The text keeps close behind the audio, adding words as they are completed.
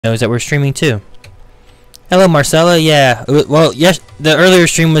knows that we're streaming too. Hello, Marcella. Yeah. Well, yes. The earlier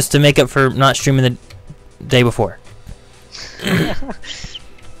stream was to make up for not streaming the day before. The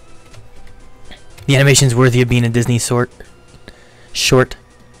animation's worthy of being a Disney short.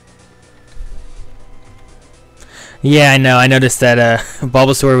 Yeah, I know. I noticed that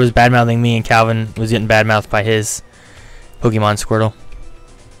Bulbasaur was bad-mouthing me and Calvin was getting bad-mouthed by his Pokemon Squirtle.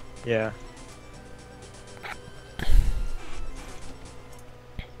 Yeah.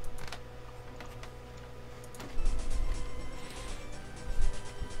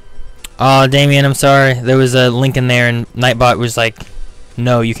 Oh, Damien, I'm sorry. There was a link in there and Nightbot was like,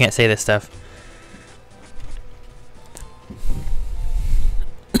 no, you can't say this stuff.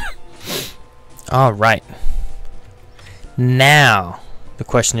 Alright. Now, the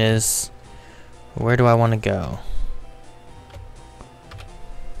question is, where do I want to go?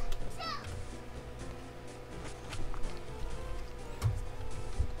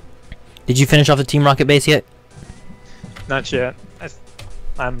 Did you finish off the Team Rocket base yet? Not yet.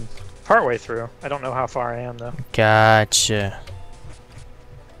 I'm partway through. I don't know how far I am, though. Gotcha.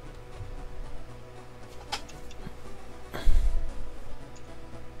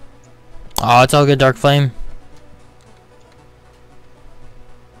 Oh, it's all good, Dark Flame.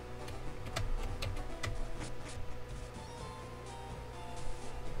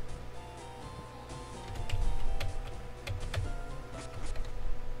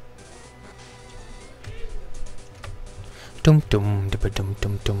 Dum dum dum dum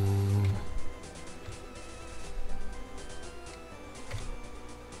dum dum.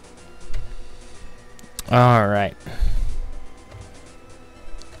 All right.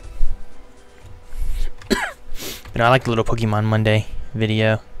 You know, I like the little Pokemon Monday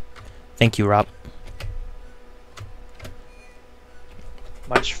video. Thank you, Rob.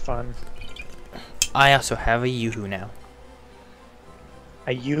 Much fun. I also have a Yoo-hoo now.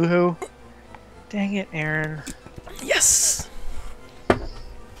 A Yoo-hoo? Dang it, Aaron. Yes.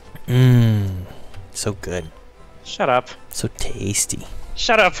 Mmm. So good. Shut up. So tasty.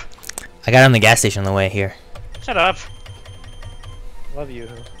 Shut up. I got it on the gas station on the way here. Shut up. Love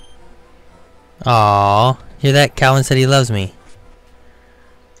Yoo-hoo. Aww. Hear that? Calvin said he loves me.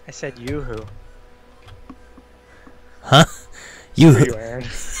 I said Yoo-hoo. Huh? For you, Aaron.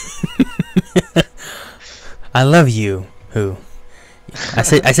 I love you. Who? I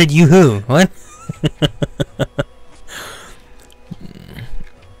said you who? What?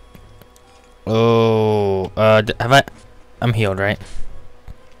 Oh, have I? I'm healed, right?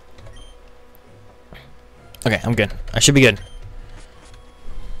 Okay, I'm good. I should be good.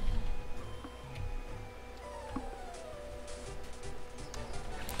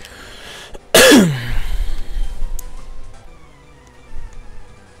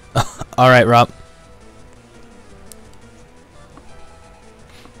 All right, Rob.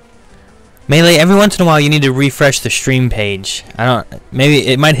 Melee, every once in a while you need to refresh the stream page. Maybe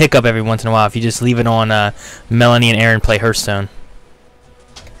it might hiccup every once in a while if you just leave it on Melanie and Aaron play Hearthstone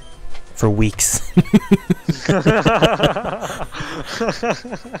for weeks.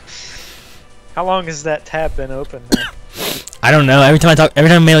 How long has that tab been open now? I don't know. Every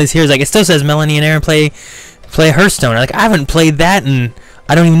time Melee's here, it's like it still says Melanie and Aaron play Hearthstone. Like I haven't played that in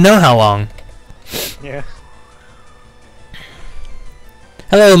I don't even know how long. Yeah.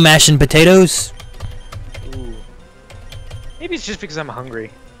 Hello, mashing potatoes. Ooh. Maybe it's just because I'm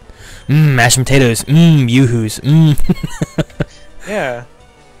hungry. Mmm, mashing potatoes. Mmm, yoo-hoos. Mmm. Yeah.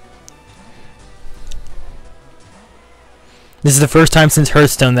 This is the first time since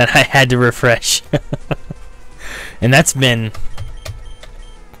Hearthstone that I had to refresh. And that's been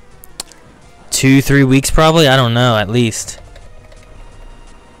 2-3 weeks probably? I don't know, at least.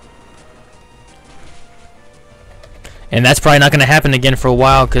 And that's probably not going to happen again for a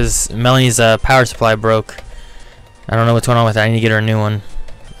while because Melanie's power supply broke. I don't know what's going on with that. I need to get her a new one.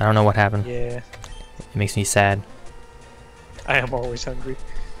 I don't know what happened. Yeah. It makes me sad. I am always hungry.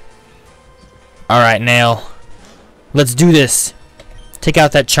 Alright, Nail. Let's do this. Take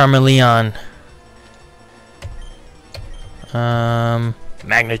out that Charmeleon.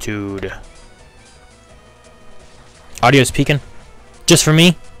 Magnitude. Audio's peaking. Just for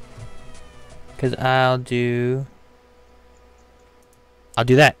me. Because I'll do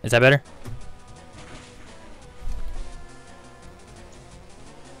that. Is that better?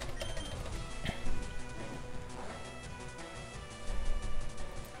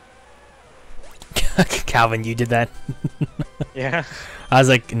 Calvin, you did that. Yeah. I was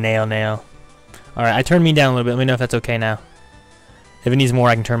like, nail. Alright, I turned me down a little bit. Let me know if that's okay now. If it needs more,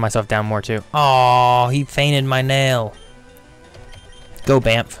 I can turn myself down more too. Oh, he fainted my nail. Go,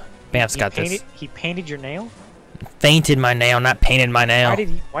 Bamf. Bamf's got this. He painted your nail? fainted my nail, not painted my nail.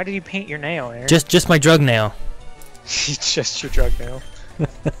 Why did you paint your nail, Aaron? Just my drug nail. Just your drug nail.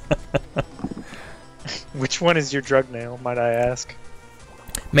 Which one is your drug nail, might I ask?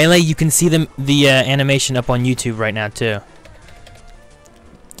 Melee, you can see the animation up on YouTube right now too.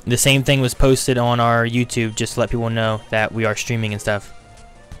 The same thing was posted on our YouTube just to let people know that we are streaming and stuff.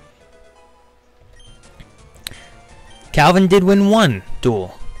 Calvin did win one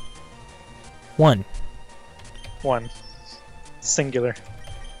duel. One. Singular.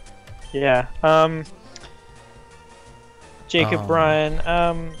 Yeah. Jacob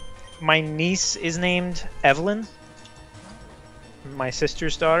Bryan. My niece is named Evelyn. My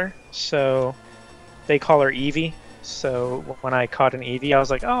sister's daughter. So they call her Evie. So when I caught an Evie, I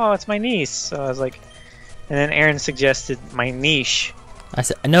was like, oh, it's my niece. So I was like, and then Aaron suggested my niche. I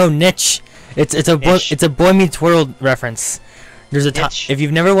said no, niche. It's a Boy Meets World reference. There's a time if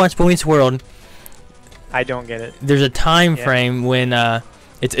you've never watched Boy Meets World. I don't get it. There's a time frame when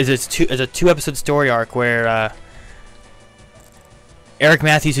it's a 2-episode story arc where Eric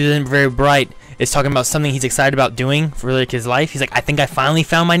Matthews, who isn't very bright, is talking about something he's excited about doing for like his life. He's like, I think I finally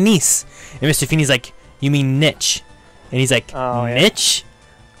found my niece. And Mr. Feeney's like, you mean niche? And he's like, niche?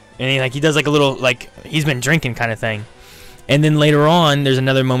 And he does like a little, like, he's been drinking kind of thing. And then later on, there's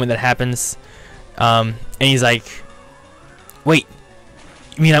another moment that happens, and he's like, wait,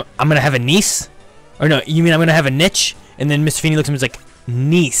 you mean I'm going to have a niece? Or no, you mean I'm going to have a niche? And then Mr. Feeney looks at him and he's like,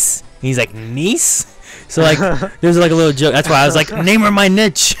 niece. And he's like, niece? So, like, there's like a little joke. That's why I was like, name her my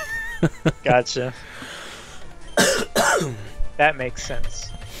niche. Gotcha. That makes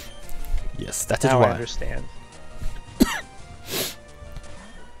sense. Yes, that's now why. I understand.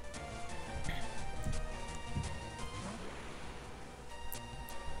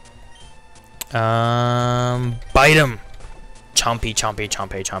 Bite him. Chompy, chompy,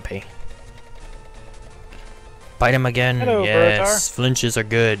 chompy, chompy. Bite him again. Hello, yes, Burrotar. Flinches are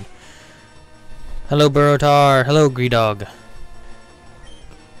good. Hello, Burrotar. Hello, Greedog.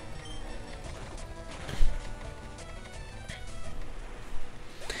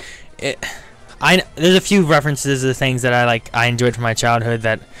 There's a few references to things that I enjoyed from my childhood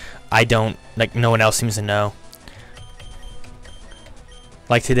that I don't, like, no one else seems to know.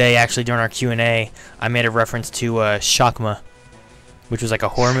 Like today, actually, during our Q&A, I made a reference to Shakma, which was like a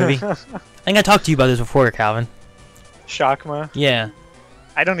horror movie. I think I talked to you about this before, Calvin. Shakma? Yeah.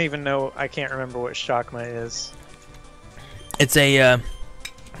 I don't even know. I can't remember what Shakma is. It's a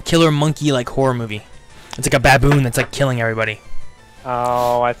killer monkey-like horror movie. It's like a baboon that's like killing everybody.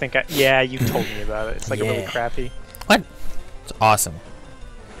 Oh, I think yeah, you told me about it. It's like a really crappy. What? It's awesome.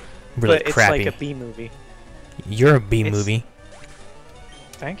 Really but crappy. It's like a B movie. You're a B movie.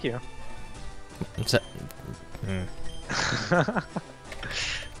 Thank you. I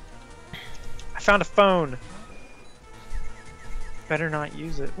found a phone. Better not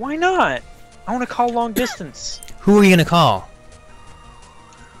use it. Why not? I want to call long distance. Who are you gonna call?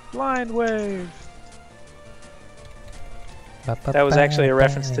 Blind Wave. That was actually a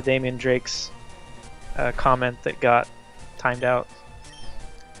reference to Damian Drake's comment that got timed out.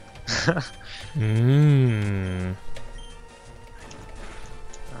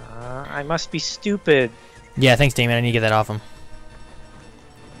 I must be stupid. Yeah, thanks, Damien. I need to get that off him.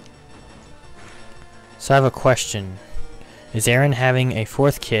 So I have a question. Is Aaron having a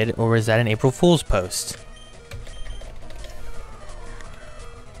 4th kid, or is that an April Fool's post?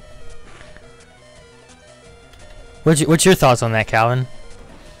 What's your thoughts on that, Calvin?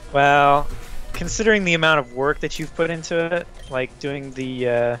 Well, considering the amount of work that you've put into it, like doing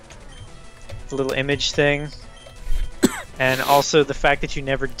the little image thing, and also the fact that you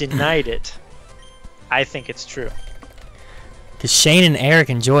never denied it, I think it's true. Because Shane and Eric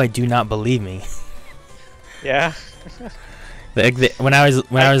and Joy do not believe me. Yeah. When I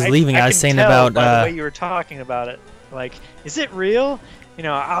was leaving, I was saying about by the way you were talking about it. Like, is it real? You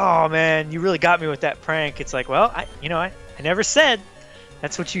know, oh man, you really got me with that prank. It's like, well, I never said.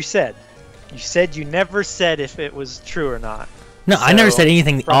 That's what you said. You said you never said if it was true or not. No, so, I never said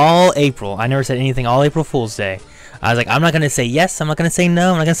anything all April. I never said anything all April Fool's Day. I was like, I'm not going to say yes, I'm not going to say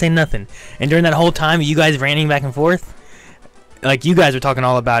no, I'm not going to say nothing. And during that whole time, you guys ranting back and forth, like, you guys were talking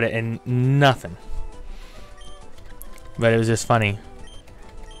all about it and nothing. But it was just funny.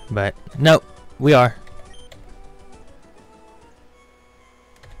 But, no, we are.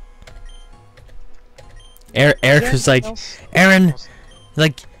 Eric was like, Aaron,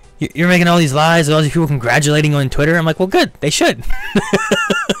 like, you're making all these lies, all these people congratulating you on Twitter. I'm like, well, good, they should.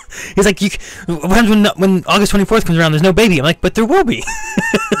 He's like, what happens when August 24th comes around? There's no baby. I'm like, but there will be.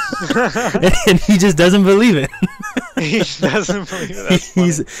 and he just doesn't believe it. He doesn't believe it.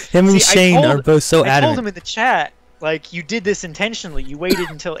 That's him and Shane are both so adamant. I told him in the chat, like, you did this intentionally. You waited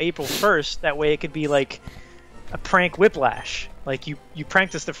until April 1st. That way it could be like a prank whiplash. Like, you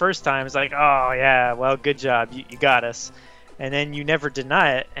pranked us the first time. It's like, oh, yeah, well, good job. You got us. And then you never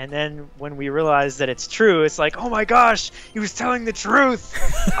deny it. And then when we realize that it's true, it's like, oh, my gosh, he was telling the truth.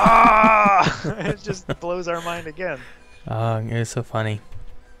 It just blows our mind again. Oh, it was so funny.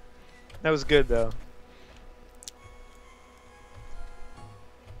 That was good, though.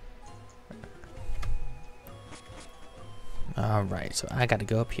 Alright, so I gotta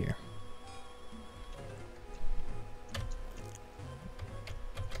go up here.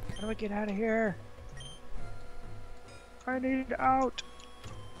 How do I get out of here? I need out.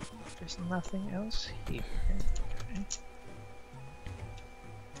 There's nothing else here.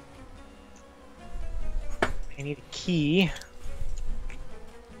 I need a key.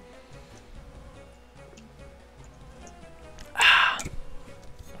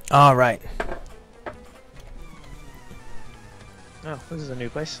 Alright. Oh, this is a new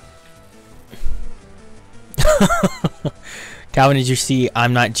place. Calvin, did you see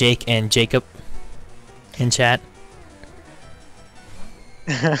I'm not Jake and Jacob in chat?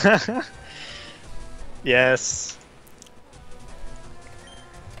 Yes.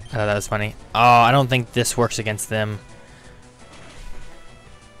 I thought that was funny. Oh, I don't think this works against them.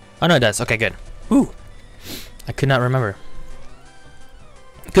 Oh, no, it does. Okay, good. Woo! I could not remember.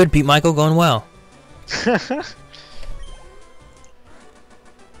 Good, Pete Michael, going well.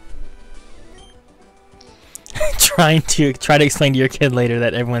 Try to explain to your kid later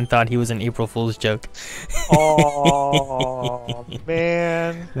that everyone thought he was an April Fool's joke. Oh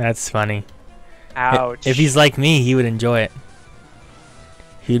man, that's funny. Ouch. If he's like me, he would enjoy it.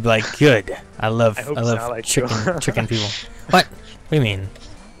 He'd be like, "Good, I love like tricking people." What? What do you mean?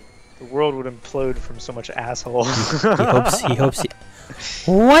 The world would implode from so much asshole. He hopes.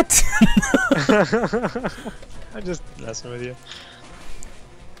 What? I'm just messing with you.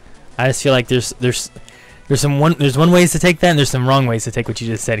 I just feel like there's one ways to take that, and there's some wrong ways to take what you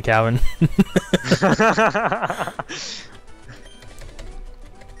just said, Calvin.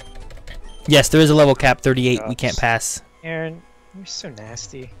 Yes, there is a level cap, 38. Gosh. We can't pass. Aaron, you're so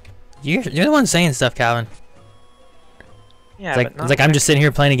nasty. You're the one saying stuff, Calvin. Yeah, it's like I'm just sitting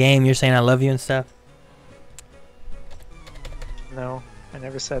here playing a game. You're saying I love you and stuff. No, I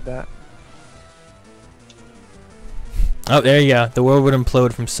never said that. Oh, there you go. The world would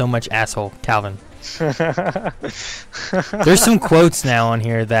implode from so much asshole, Calvin. There's some quotes now on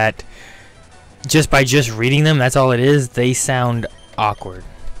here that just by reading them, that's all it is, they sound awkward.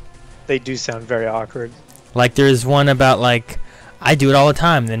 They do sound very awkward. Like there's one about like, I do it all the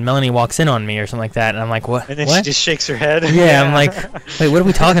time, then Melanie walks in on me or something like that, and I'm like, what? And then what? She just shakes her head. Yeah, I'm like, wait, what are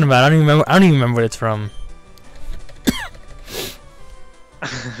we talking about? I don't even remember what it's from.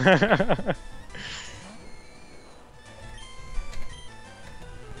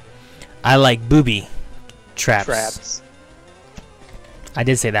 I like booby traps. I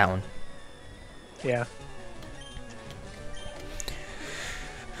did say that one. Yeah.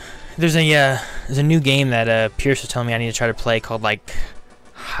 There's a new game that Pierce was telling me I need to try to play called like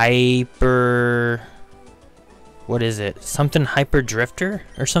Hyper. What is it? Something Hyper Drifter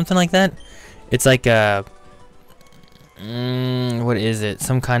or something like that. It's like a. What is it?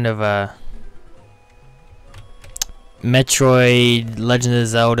 Some kind of a. Metroid, Legend of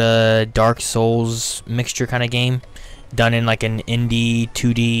Zelda, Dark Souls mixture kind of game, done in like an indie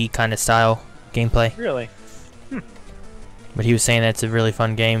 2D kind of style gameplay. Really? But he was saying that's a really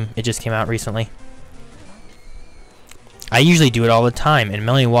fun game. It just came out recently. I usually do it all the time, and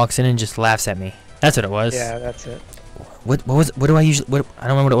Melanie walks in and just laughs at me. That's what it was. Yeah, that's it. What do I usually? I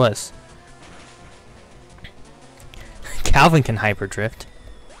don't remember what it was. Calvin can hyperdrift.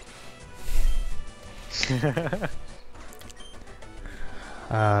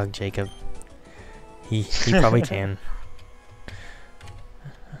 Jacob. He probably can.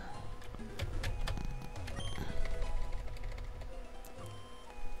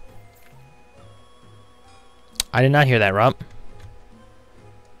 I did not hear that, Rob.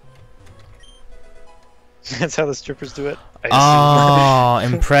 That's how the strippers do it. Oh,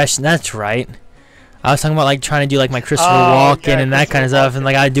 impression. That's right. I was talking about like trying to do like my Christopher Walken and that kind of stuff, and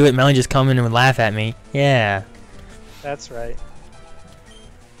like I do it, Melanie just come in and would laugh at me. Yeah. That's right.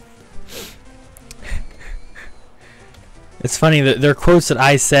 It's funny that they're quotes that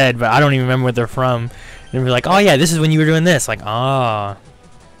I said, but I don't even remember what they're from. And we're like, oh yeah, this is when you were doing this. Like, ah. Oh.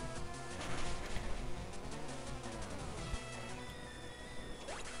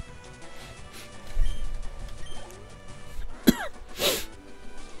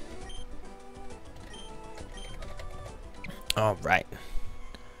 Alright.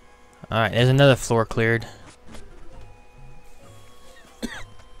 Alright, there's another floor cleared.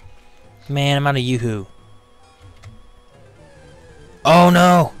 Man, I'm out of Yoo-hoo. Oh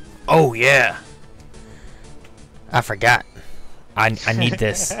no! Oh yeah! I forgot. I need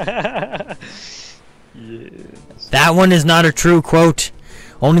this. Yes. That one is not a true quote.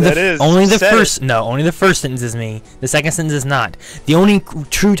 Only the first sentence is me. The second sentence is not. The only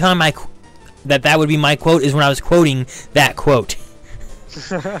true time that would be my quote is when I was quoting that quote.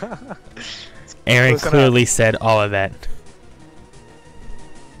 Aaron clearly said all of that.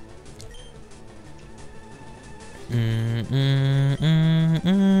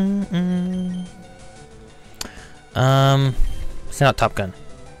 It's not Top Gun.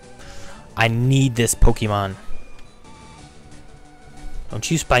 I need this Pokemon.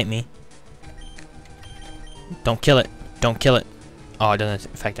 Don't you spite me. Don't kill it. Don't kill it. Oh, it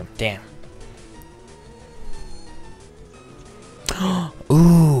doesn't affect him. Damn.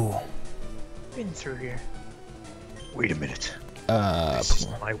 Ooh. Been through here. Wait a minute. This is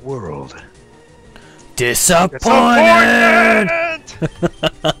my world. Disappointed!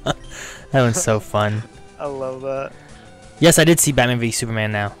 That one's so fun. I love that. Yes, I did see Batman v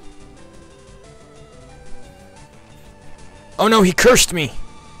Superman now. Oh no, he cursed me!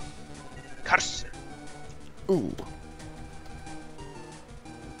 Curse. Ooh.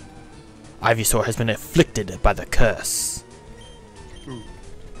 Ivysaur has been afflicted by the curse. Ooh.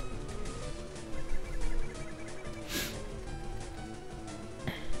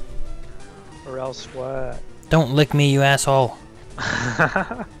 Or else what? Don't lick me, you asshole.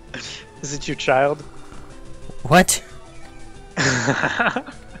 Is it your child? What? I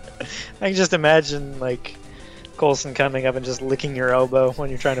can just imagine, like, Coulson coming up and just licking your elbow when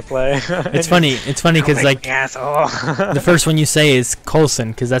you're trying to play. It's funny because, like, asshole. the first one you say is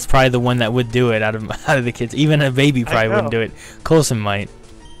Coulson, because that's probably the one that would do it out of the kids. Even a baby probably wouldn't do it. Coulson might.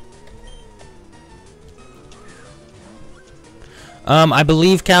 I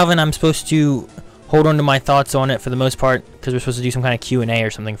believe, Calvin, I'm supposed to hold on to my thoughts on it for the most part, because we're supposed to do some kind of Q&A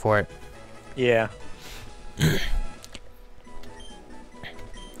or something for it. Yeah.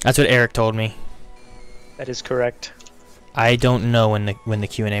 That's what Eric told me. That is correct. I don't know when the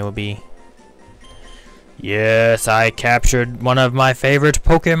Q&A will be. Yes, I captured one of my favorite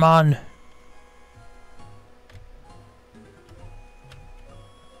Pokemon.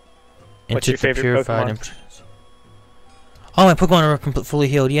 What's your favorite Pokemon? Oh, my Pokemon are fully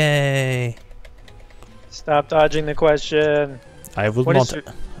healed. Yay! Stop dodging the question. I will not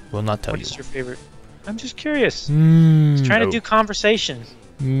tell you. What is your favorite? I'm just curious. Just trying to do conversation.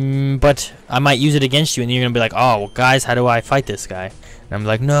 But I might use it against you, and you're gonna be like, "Oh, well, guys, how do I fight this guy?" And I'm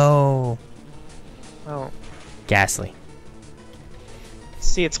like, "No." Oh. Ghastly.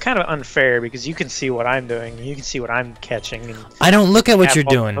 See, it's kind of unfair because you can see what I'm doing, and you can see what I'm catching. And I don't look at what you're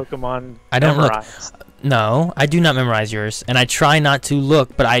doing. Pokemon I don't memorized. look. No, I do not memorize yours, and I try not to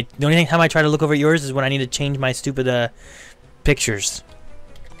look. But the only time I try to look over at yours is when I need to change my stupid pictures.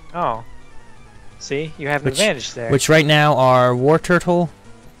 Oh. See, you have an advantage there. Which right now are War Turtle,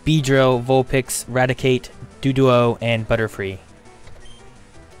 Beedrill, Vulpix, Raticate, Doduo, and Butterfree.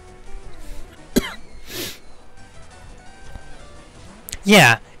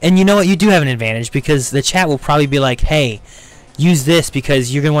 Yeah, and you know what? You do have an advantage because the chat will probably be like, "Hey, use this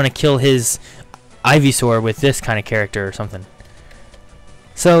because you're gonna want to kill his Ivysaur with this kind of character or something."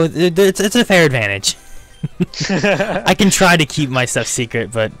 So it's a fair advantage. I can try to keep my stuff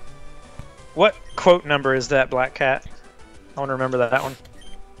secret, but what quote number is that, Black Cat? I want to remember that one.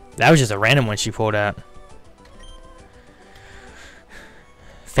 That was just a random one she pulled out.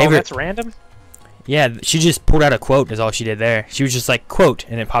 Favorite? Oh, that's random? Yeah, she just pulled out a quote is all she did there. She was just like, quote,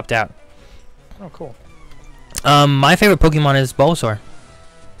 and it popped out. Oh, cool. My favorite Pokemon is Bulbasaur.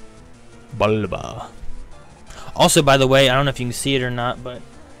 Bulba. Also, by the way, I don't know if you can see it or not, but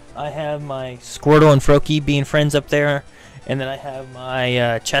I have my Squirtle and Froakie being friends up there. And then I have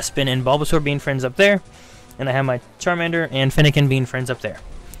my Chespin and Bulbasaur being friends up there. And I have my Charmander and Finnegan being friends up there.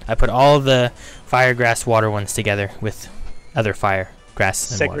 I put all the fire, grass, water ones together with other fire,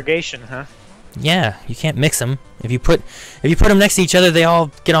 grass, and segregation, water. Huh? Yeah, you can't mix them. If you put them next to each other, they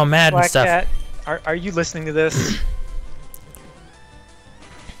all get all mad Black and stuff. Cat, are you listening to this?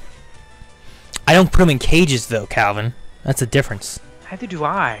 I don't put them in cages though, Calvin. That's the difference. Neither do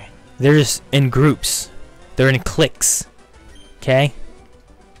I. They're just in groups. They're in cliques. Okay?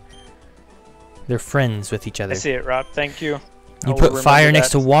 They're friends with each other. I see it, Rob. Thank you. You put fire next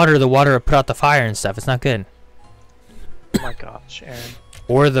to water, the water will put out the fire and stuff. It's not good. Oh my gosh, Aaron.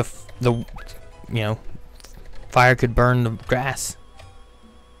 Or the fire could burn the grass.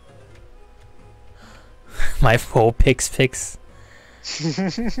 My whole picks.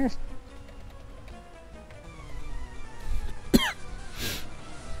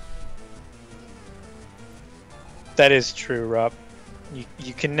 That is true, Rob.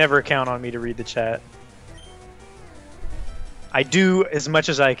 You can never count on me to read the chat. I do as much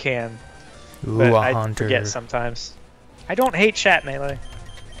as I can, Ooh, but a I hunter. forget sometimes. I don't hate chat, Melee.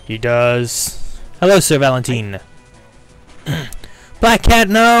 He does. Hello, Sir Valentine. Black Cat,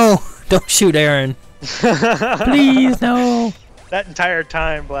 no! Don't shoot Aaron. Please, no. That entire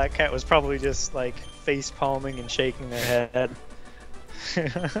time, Black Cat was probably just like face palming and shaking their head.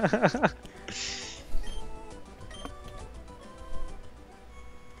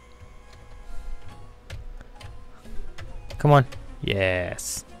 Come on.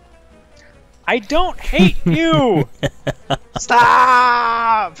 Yes. I don't hate you.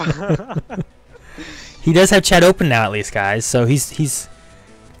 Stop. He does have chat open now, at least, guys. So he's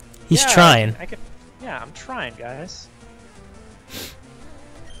Yeah, trying. Yeah, I'm trying, guys.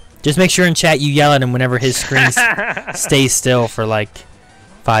 Just make sure in chat you yell at him whenever his screen stays still for like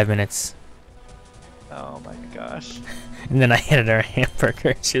 5 minutes. Oh my gosh. And then I handed her a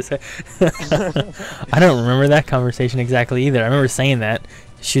hamburger. She's like, I don't remember that conversation exactly either. I remember saying that.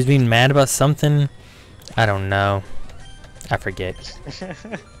 She was being mad about something. I don't know. I forget.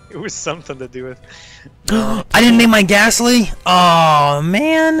 It was something to do with... I didn't name my Ghastly? Oh,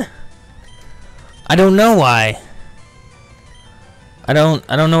 man. I don't know why. I don't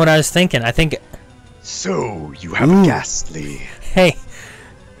know what I was thinking. I think... So, you have a Ghastly. Hey.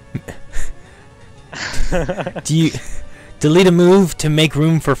 Do you... Delete a move to make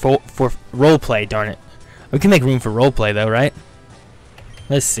room for roleplay, darn it. We can make room for roleplay, though, right?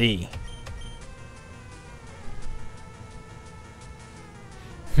 Let's see.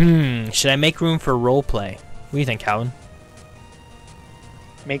 Should I make room for roleplay? What do you think, Calvin?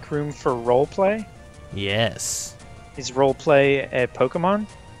 Make room for roleplay? Yes. Is roleplay a Pokemon?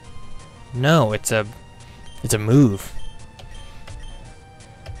 No, it's a move.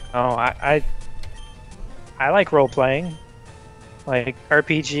 Oh, I like role-playing. Like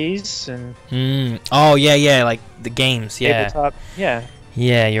RPGs and... Oh, yeah, like the games, yeah. Tabletop. Yeah,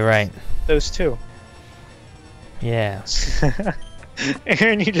 Yeah, you're right. those two. Yeah.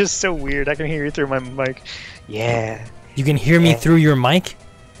 Aaron, you're just so weird. I can hear you through my mic. Yeah. You can hear me through your mic?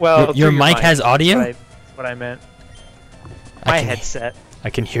 Well, Your through mic has audio? That's what I meant. My headset. I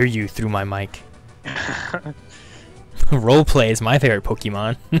can hear you through my mic. Roleplay is my favorite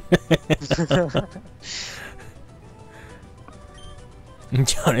Pokemon.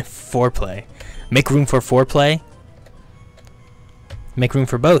 John, foreplay. Make room for foreplay. Make room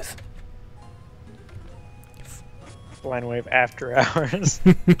for both. Blind Wave After Hours.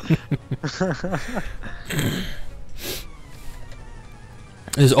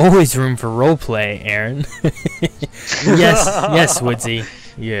 There's always room for roleplay, Aaron. yes, Woodsy.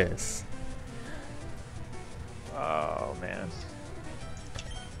 Yes. Oh, man.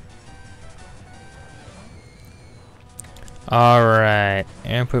 Alright.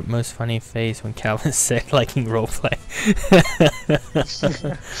 Aaron put most funny face when Calvin said liking roleplay.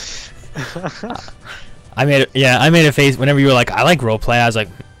 I made a face whenever you were like, I like roleplay. I was like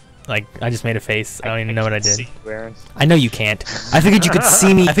I just made a face. I don't even know what I did. I know you can't. I figured you could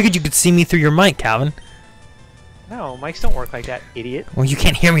see me. I figured you could see me through your mic, Calvin. No, mics don't work like that, idiot. Well, you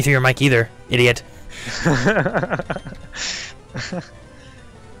can't hear me through your mic either, idiot. I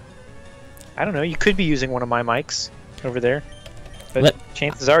don't know. You could be using one of my mics over there, but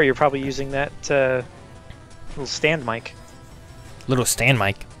chances are you're probably using that little stand mic. Little stand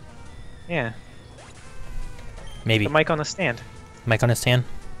mic. Yeah. Maybe. The mic on the stand. Mic on a stand?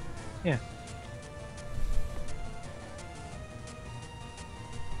 Yeah.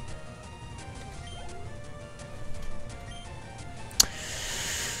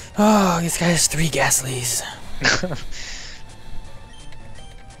 Oh, this guy has 3 Ghastlies.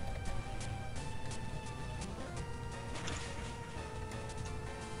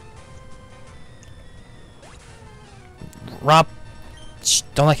 Rob, shh,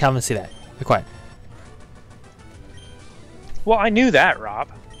 don't let Calvin see that. Be quiet. Well, I knew that, Rob.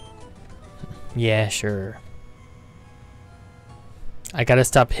 Yeah, sure. I gotta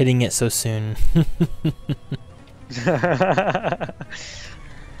stop hitting it so soon.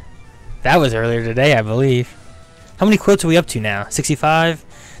 That was earlier today, I believe. How many quotes are we up to now? 65?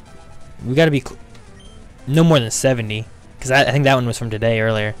 We gotta be no more than 70. Because I think that one was from today,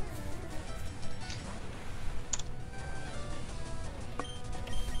 earlier.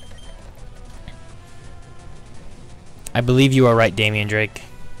 I believe you are right, Damian Drake.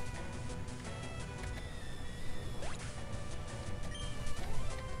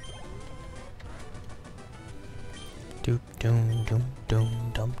 Doop doom doom.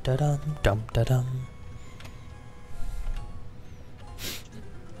 Dum dum da dum dum da dum.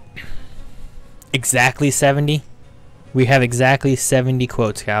 Exactly 70? We have exactly 70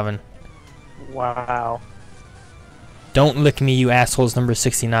 quotes, Calvin. Wow. Don't lick me, you assholes, number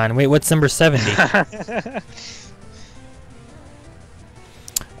 69. Wait, what's number 70?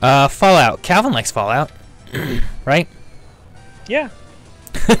 Fallout. Calvin likes Fallout. Right? Yeah.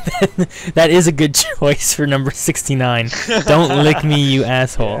 That is a good choice for number 69. Don't lick me, you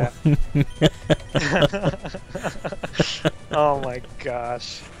asshole. Yeah. Oh my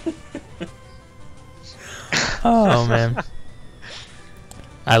gosh. Oh man.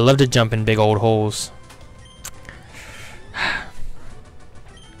 I love to jump in big old holes. I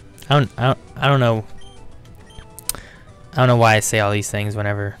don't know. I don't know why I say all these things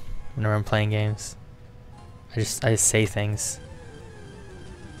whenever I'm playing games. I just say things.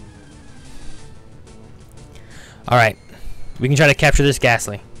 All right, we can try to capture this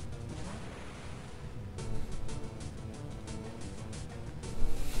Ghastly.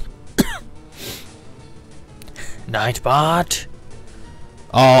 Nightbot.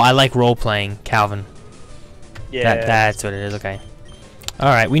 Oh, I like role playing, Calvin. Yeah. That's what it is. Okay. All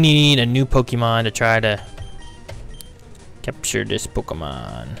right, we need a new Pokemon to try to capture this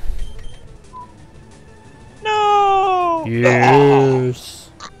Pokemon. No. Yes.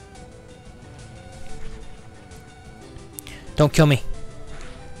 Don't kill me.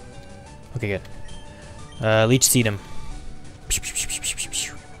 Okay, good. Leech Seed him.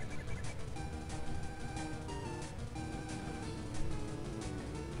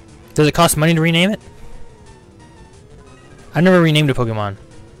 Does it cost money to rename it? I've never renamed a Pokemon.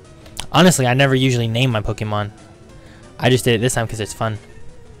 Honestly, I never usually name my Pokemon. I just did it this time because it's fun.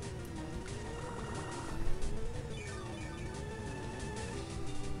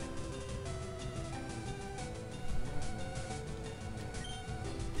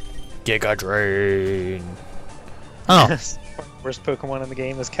 Giga Drain. Oh. Worst Pokemon in the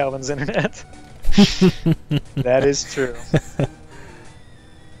game is Calvin's internet. That is true.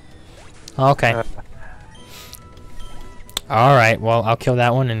 Okay. Alright, well, I'll kill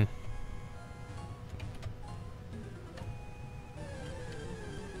that one and...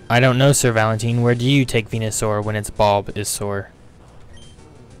 I don't know, Sir Valentine. Where do you take Venusaur when its bulb is sore?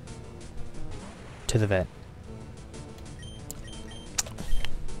 To the vet.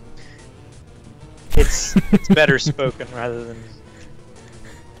 It's better spoken rather than...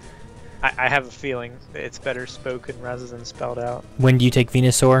 I have a feeling that it's better spoken rather than spelled out. When do you take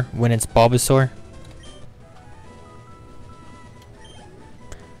Venusaur? When its bulb is sore?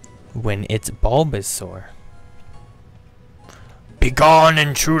 When its bulb is sore. Begone,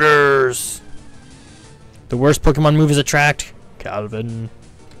 intruders! The worst Pokemon move is Attract. Calvin.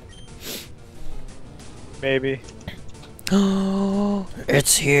 Maybe. Oh,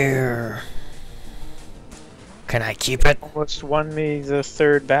 it's here. Can I keep it? Almost won me the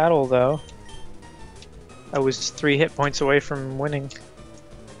third battle, though. I was 3 hit points away from winning.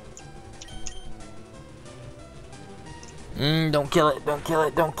 Don't kill it, don't kill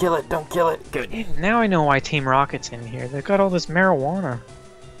it, don't kill it, don't kill it. Good. Now I know why Team Rocket's in here. They've got all this marijuana.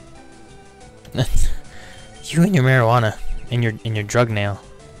 You and your marijuana and your drug nail.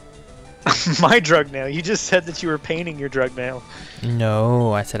 My drug nail. You just said that you were painting your drug nail.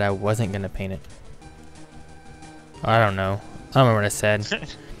 No, I said I wasn't gonna paint it. I don't know. I don't remember what I said.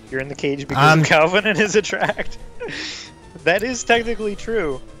 You're in the cage because of Calvin and his Attract. That is technically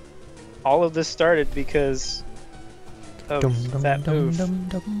true. All of this started because of that move.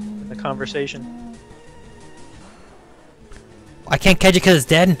 The conversation. I can't catch it because it's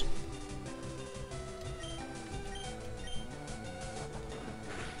dead.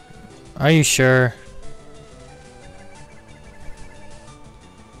 Are you sure?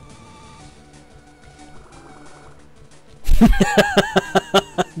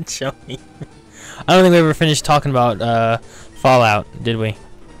 Joey. I don't think we ever finished talking about Fallout, did we?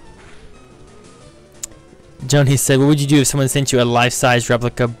 Joni said, what would you do if someone sent you a life-size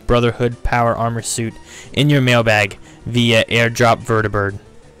replica Brotherhood power armor suit in your mailbag via airdrop Vertibird?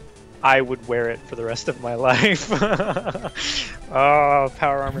 I would wear it for the rest of my life. Oh,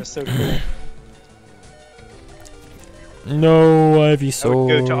 power armor is so cool. No, Ivysaur. I would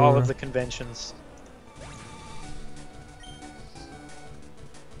go to all of the conventions.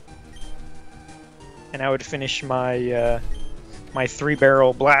 And I would finish my my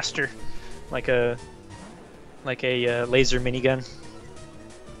 3-barrel blaster like a laser minigun.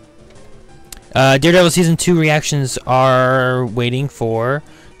 Daredevil Season 2 reactions are waiting for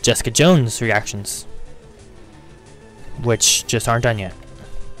Jessica Jones reactions, which just aren't done yet.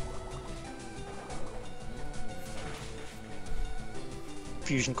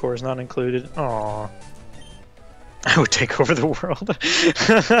 fusion cores not included. Aw. I would take over the world.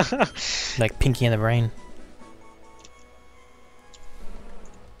 Like Pinky in the Brain.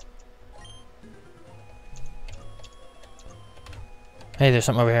 Hey, there's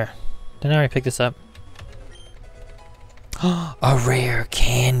something over here. Didn't I already pick this up? A rare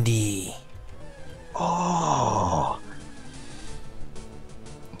candy. Oh.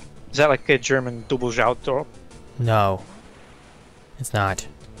 Is that like a German Doppelschauter? No. It's not.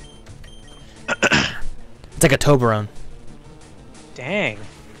 It's like a Toblerone. Dang.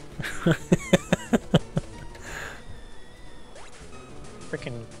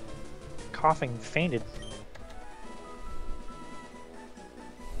 Freaking coughing fainted.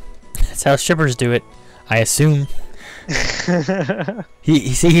 That's how strippers do it, I assume.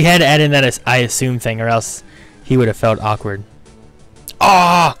 He had to add in that I assume thing, or else he would have felt awkward.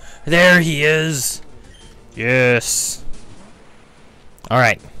 Ah, there he is. Yes. All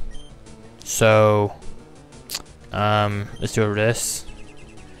right. So, let's do this.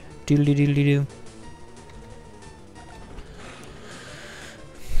 Doodly doodly doo.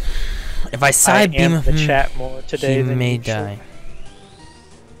 If I side beam the chat more today, he than may usual. die.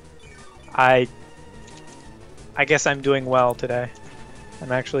 I guess I'm doing well today.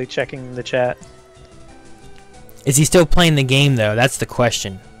 I'm actually checking the chat. Is he still playing the game though? That's the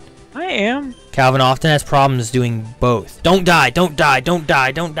question. I am. Calvin often has problems doing both. Don't die! Don't die! Don't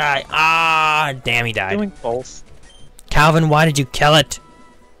die! Don't die! Ah, damn, he died. Doing both. Calvin, why did you kill it?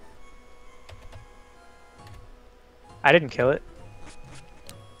 I didn't kill it.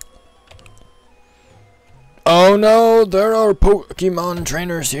 Oh no, there are Pokemon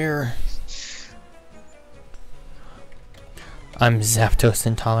trainers here. I'm Zapdos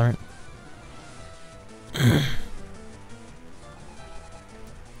intolerant.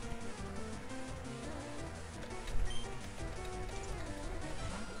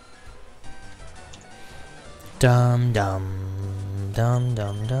 Dum dum dum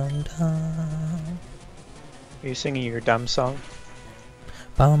dum dum dum. Are you singing your dumb song?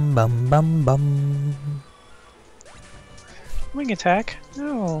 Bum bum bum bum. Wing attack?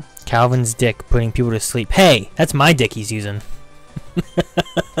 No. Calvin's dick putting people to sleep. Hey, that's my dick he's using.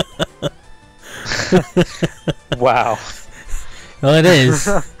 Wow. Well, it is.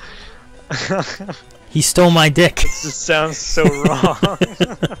 He stole my dick. This sounds so wrong.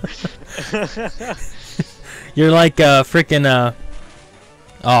 You're like freaking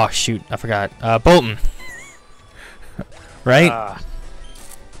oh shoot, I forgot. Bolton. Right?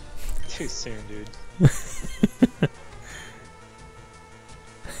 Too soon, dude.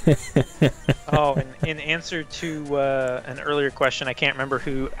 Oh, and in answer to an earlier question, I can't remember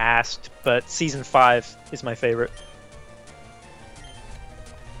who asked, but season 5 is my favorite.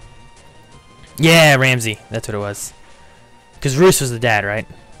 Yeah, Ramsey. That's what it was. Because Roos was the dad, right?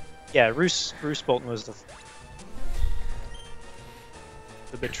 Yeah, Roos Bolton was the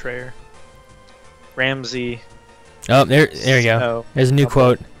betrayer. Ramsey. Oh, there you go. Oh, There's a new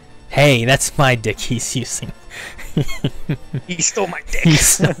quote. Hey, that's my dick he's using. He stole my dick. He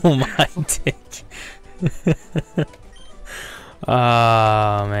stole my dick.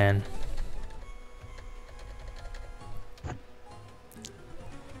 Oh, man.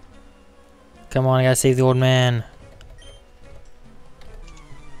 Come on, I gotta save the old man.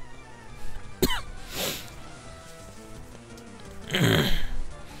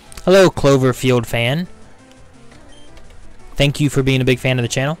 Hello, Cloverfield fan. Thank you for being a big fan of the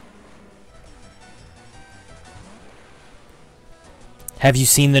channel. Have you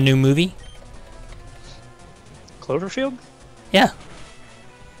seen the new movie? Cloverfield? Yeah.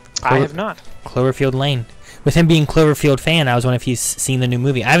 I have not. Cloverfield Lane. With him being Cloverfield fan, I was wondering if he's seen the new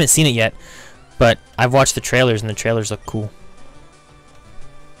movie. I haven't seen it yet, but I've watched the trailers, and the trailers look cool.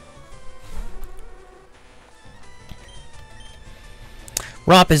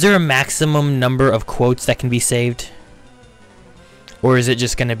 Rob, is there a maximum number of quotes that can be saved? Or is it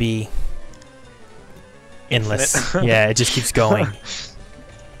just going to be endless? Yeah, it just keeps going.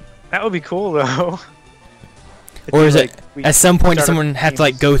 That would be cool, though. Or is it, at some point, does someone have to,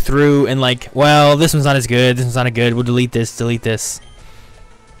 like, go through and, like, well, this one's not as good, this one's not as good, we'll delete this, delete this.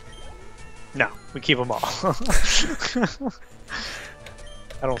 No, we keep them all. I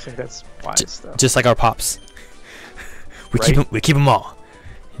don't think that's wise, though. Just like our pops. Right? We keep them all.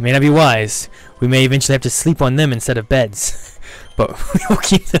 It may not be wise. We may eventually have to sleep on them instead of beds. But we'll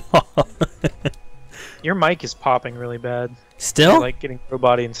keep them all. Your mic is popping really bad. Still? You're, like, getting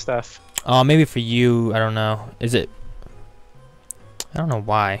robot-y and stuff. Oh, maybe for you, I don't know. Is it? I don't know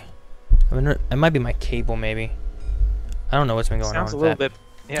why. I mean, it might be my cable, maybe. I don't know what's been going on Sounds a with little bit.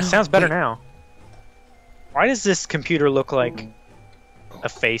 Yeah, it sounds better now. Why does this computer look like a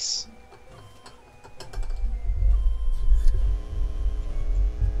face.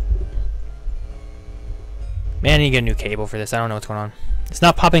 Man, I need to get a new cable for this. I don't know what's going on. It's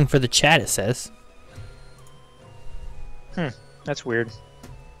not popping for the chat, it says. That's weird.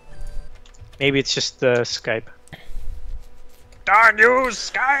 Maybe it's just the Skype. Darn you,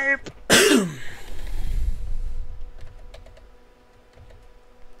 Skype!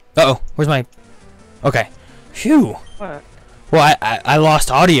 Uh-oh. Where's my... Okay. Phew. What? Well, I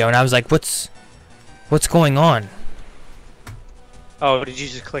lost audio, and I was like, what's going on? Oh, did you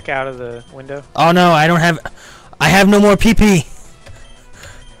just click out of the window? Oh, no, I have no more PP.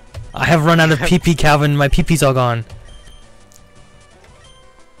 I have run out of PP, Calvin. My PP's all gone.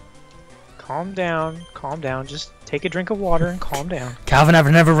 Calm down. Calm down. Just take a drink of water and calm down. Calvin, I've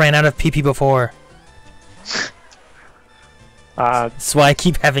never ran out of PP before. That's why I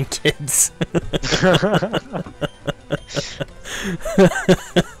keep having kids.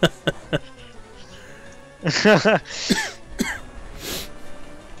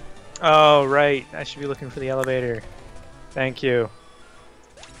 Oh, right. I should be looking for the elevator. Thank you.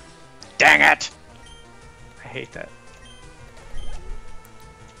 Dang it! I hate that.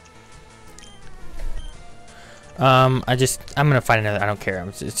 I'm gonna find another. I don't care.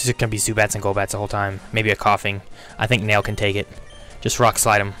 It's just gonna be Zubats and Golbats the whole time. Maybe a coughing. I think Nail can take it. Just rock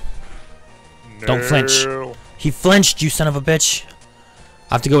slide him. No. Don't flinch. He flinched, you son of a bitch.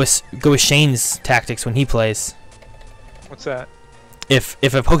 I have to go with Shane's tactics when he plays. What's that? If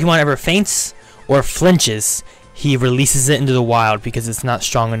a Pokemon ever faints or flinches, he releases it into the wild because it's not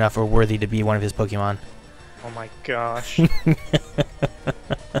strong enough or worthy to be one of his Pokemon. Oh my gosh.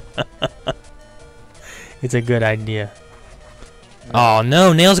 It's a good idea. No. Oh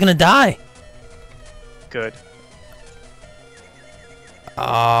no, Nail's gonna die! Good.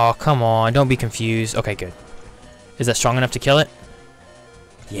 Oh, come on, don't be confused. Okay, good. Is that strong enough to kill it?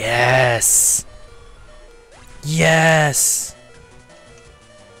 Yes! Yes!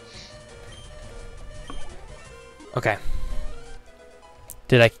 Okay.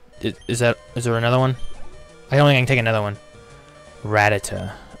 Is there another one? I don't think I can take another one.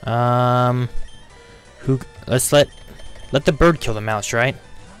 Rattata. Let's let the bird kill the mouse, right?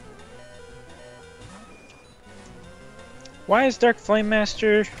 Why is Dark Flame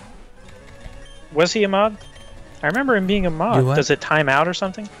Master... Was he a mod? I remember him being a mod. Does it time out or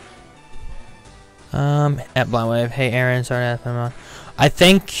something? At Blind Wave. Hey Aaron, sorry to ask my mod.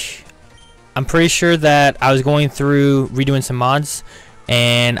 I'm pretty sure that I was going through redoing some mods,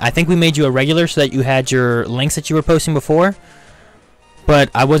 and I think we made you a regular so that you had your links that you were posting before, but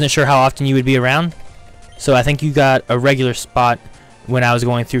I wasn't sure how often you would be around. So I think you got a regular spot when I was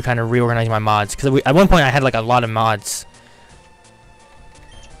going through kind of reorganizing my mods. Because at one point I had like a lot of mods.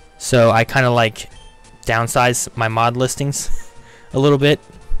 So I kind of like downsized my mod listings a little bit.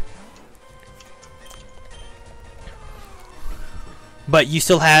 But you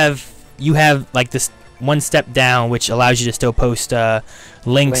still have, like this one step down which allows you to still post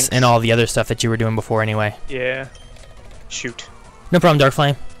links and all the other stuff that you were doing before anyway. Yeah. Shoot. No problem, Dark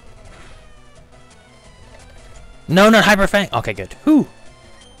Flame. No, not Hyper Fang. Okay, good. Whew.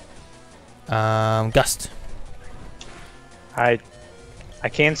 Gust. I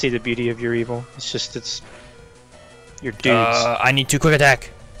can see the beauty of your evil. It's your dudes. I need 2 quick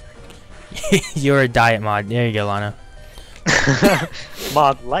attack. You're a diet mod. There you go, Lana.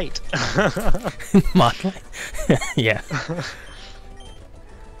 Mod light. Mod light. Yeah.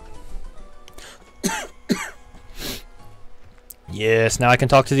 Yes, now I can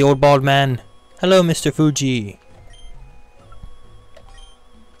talk to the old bald man. Hello, Mr. Fuji.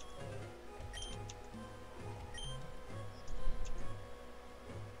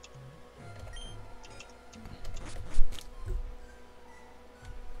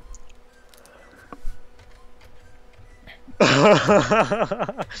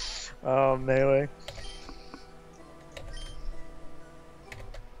 Oh, melee.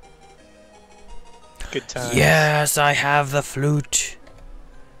 Good time. Yes, I have the flute.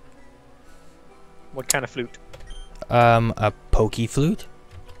 What kind of flute? A pokey flute.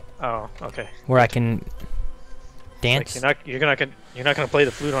 Oh, okay. Where I can dance. Like you're not gonna play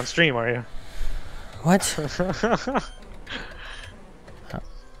the flute on stream, are you? What?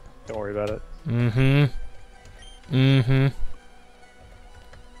 Don't worry about it.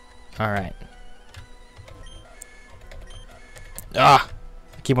 Alright. Ah!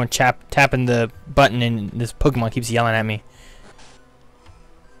 I keep on tapping the button and this Pokemon keeps yelling at me.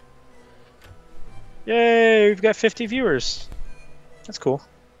 Yay! We've got 50 viewers. That's cool.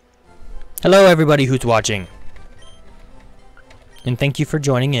 Hello everybody who's watching. And thank you for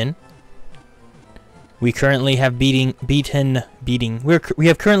joining in. We currently have we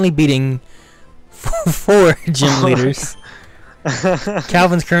have currently beating 4 gym leaders.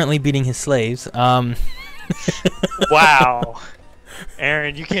 Calvin's currently beating his slaves. Wow,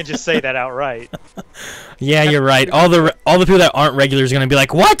 Aaron, you can't just say that outright. Yeah, you're right. All the people that aren't regulars are gonna be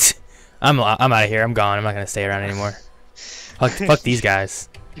like, "What? I'm out of here. I'm gone. I'm not gonna stay around anymore. Fuck these guys."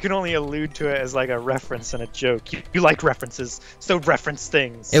 You can only allude to it as like a reference and a joke. You like references, so reference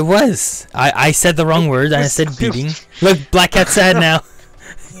things. It was. I said the wrong word. I said beating. Look, Black Cat's sad now.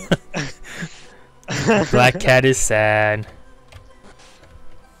 Black Cat is sad.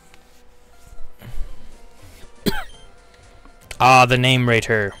 Ah, the name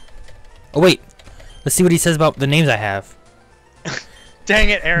rater. Oh wait, let's see what he says about the names I have. Dang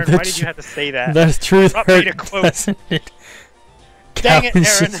it, Aaron! Why did you have to say that? The truth hurt, to quote. doesn't it? Dang it,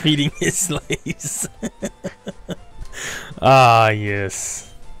 Calvin's Aaron! just feeding his slaves. Ah,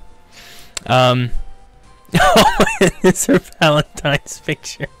 yes. Oh, it's her Valentine's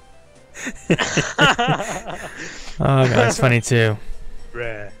picture. Oh, that's funny too.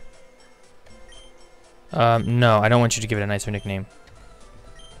 Bruh. No, I don't want you to give it a nicer nickname.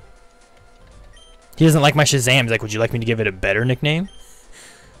 He doesn't like my Shazam. He's like, would you like me to give it a better nickname?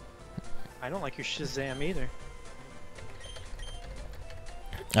 I don't like your Shazam either.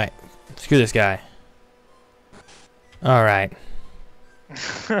 Alright, screw this guy. Alright.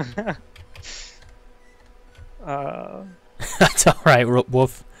 That's alright,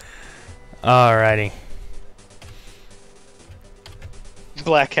 Wolf. Alrighty.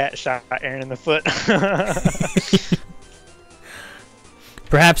 Black Cat shot Aaron in the foot.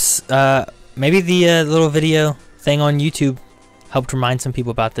 Perhaps, maybe the little video thing on YouTube helped remind some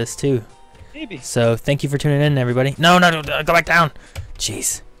people about this too. Maybe. So, thank you for tuning in, everybody. No, go back down.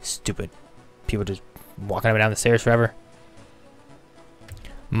 Jeez, stupid people just walking up and down the stairs forever.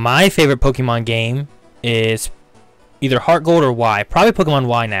 My favorite Pokemon game is either Heart Gold or Y. Probably Pokemon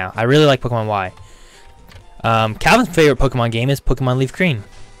Y now. I really like Pokemon Y. Calvin's favorite Pokemon game is Pokemon Leaf Green.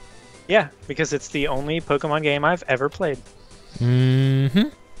 Yeah, because it's the only Pokemon game I've ever played. Mm-hmm.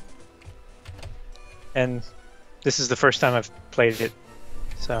 And this is the first time I've played it,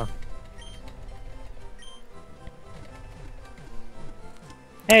 so...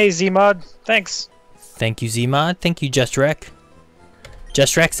 Hey, Zmod. Thanks. Thank you, Zmod. Thank you, JustRec.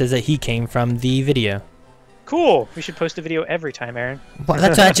 JustRec says that he came from the video. Cool. We should post a video every time, Aaron. Well,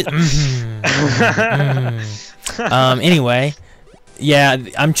 that's actually... Anyway, yeah,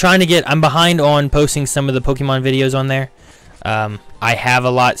 I'm behind on posting some of the Pokemon videos on there. I have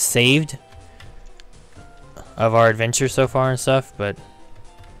a lot saved of our adventure so far and stuff, but...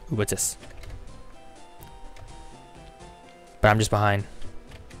 Ooh, what's this? But I'm just behind.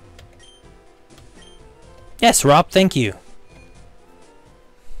 Yes, Rob, thank you.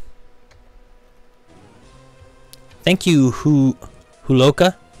 Thank you,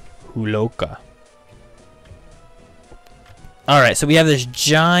 Huloka. Alright, so we have this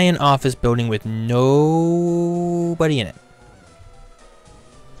giant office building with nobody in it.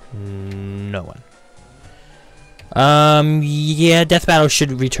 No one. Yeah, Death Battle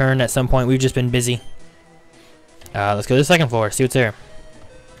should return at some point. We've just been busy. Let's go to the second floor, see what's there.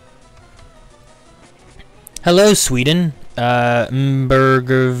 Hello, Sweden.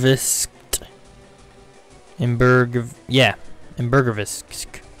 Imbergervisk. Imbergervisk.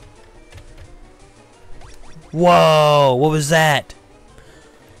 Whoa, what was that?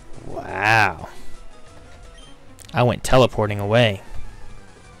 Wow. I went teleporting away.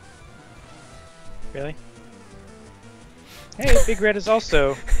 Really? Hey, Big Red is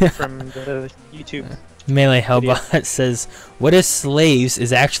also from the YouTube. Melee Hellbot says, what if slaves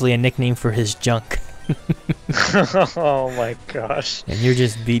is actually a nickname for his junk? Oh my gosh. And you're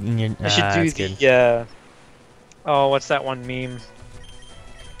just beating your... I should do the, oh, what's that one meme?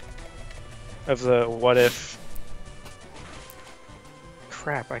 Of the what if...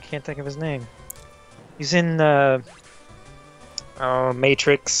 Crap, I can't think of his name. He's in,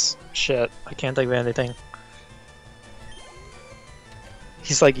 Matrix. Shit, I can't think of anything.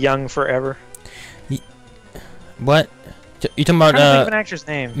 He's like young forever. What? You talking about, I'm trying to think of an actor's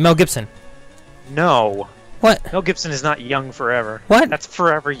name. Mel Gibson. No. What? Mel Gibson is not young forever. What? That's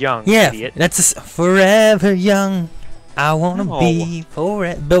Forever Young, yeah, idiot. That's forever young. I wanna be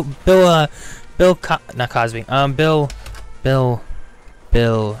forever. Not Cosby.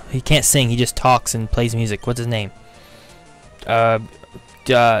 Bill. He can't sing. He just talks and plays music. What's his name? No,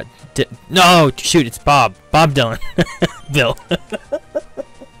 shoot, it's Bob. Bob Dylan. Bill.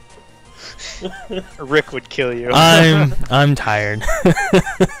 Rick would kill you. I'm tired.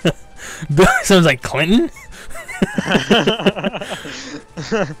 Bill sounds like Clinton.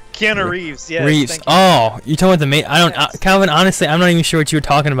 Keanu Reeves. Yes. Reeves. Thank you. Oh, you talking about the mate? I don't. Yes. Calvin, honestly, I'm not even sure what you were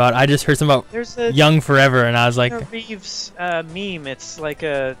talking about. I just heard something about There's a Young Forever, and I was like, Keanu Reeves meme. It's like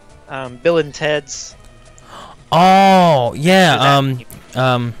a Bill and Ted's. oh yeah.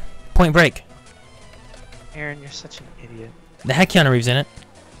 That Point Break. Aaron, you're such an idiot. They had Keanu Reeves in it.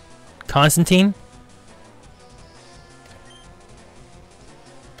 Constantine.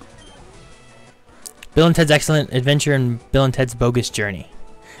 Bill and Ted's Excellent Adventure and Bill and Ted's Bogus Journey.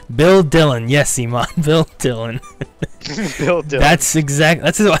 Bill Dillon, yes, Simon. Bill Dillon. Bill Dillon. That's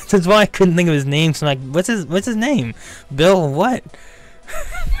why I couldn't think of his name. So I'm like, what's his name? Bill what?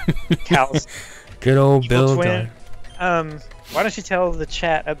 Cal's Good old Bill twin. Dillon. Why don't you tell the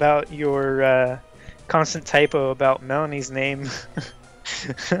chat about your constant typo about Melanie's name?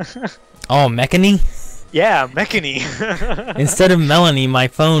 Oh, Mechany? Yeah, Mechany. Instead of Melanie, my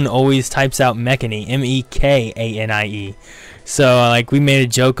phone always types out Mechany, Mekanie. So like we made a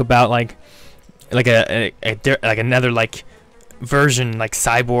joke about like another like version like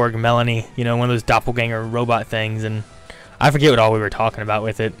cyborg Melanie, you know, one of those doppelganger robot things, and I forget what all we were talking about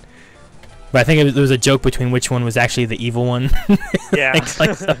with it. But I think there was a joke between which one was actually the evil one. Yeah.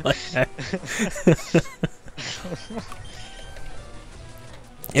 like something like that.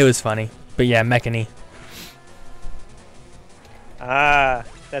 It was funny. But yeah, Mechany. Ah,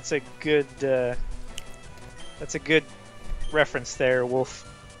 that's a good reference there,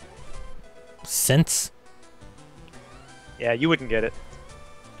 Wolf. Since Yeah, you wouldn't get it.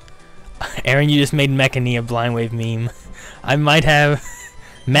 Aaron, you just made Mechany a blind wave meme. I might have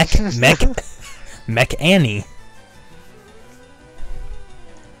Mech Annie.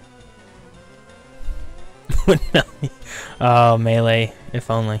 Oh, Melee,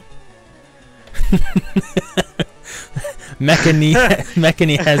 if only. Mechany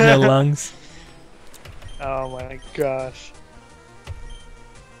has no lungs. Oh my gosh.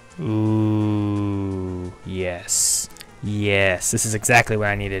 Ooh, yes. Yes, this is exactly what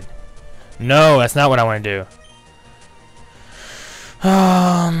I needed. No, that's not what I want to do.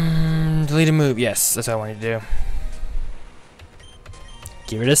 Delete a move. Yes, that's what I wanted to do.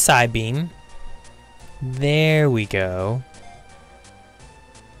 Get rid of side beam. There we go.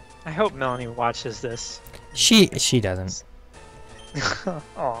 I hope Melanie watches this. She doesn't.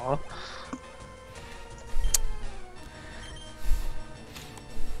 Aw.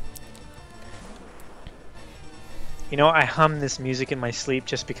 You know, I hum this music in my sleep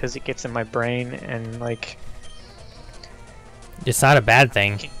just because it gets in my brain and like It's not a bad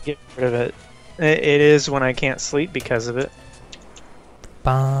thing. can't get rid of it. It is when I can't sleep because of it.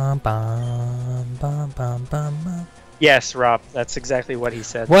 Bum, bum, bum, bum, bum, bum. Yes, Rob, that's exactly what he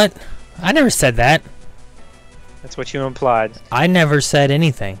said. What? I never said that. That's what you implied. I never said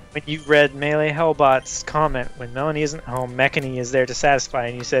anything. When you read Melee Hellbot's comment, when Melanie isn't home, Mechany is there to satisfy,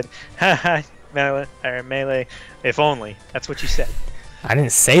 and you said, haha, Melee, if only. That's what you said. I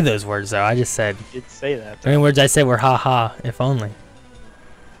didn't say those words though. I just said You did say that. the only words I said were haha, if only.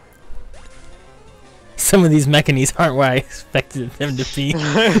 Some of these Mechanies aren't where I expected them to be.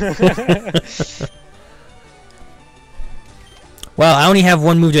 Well, I only have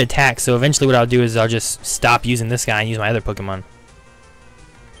one move to attack, so eventually what I'll do is I'll just stop using this guy and use my other Pokemon.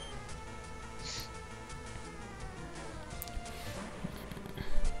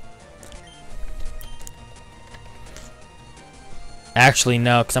 Actually,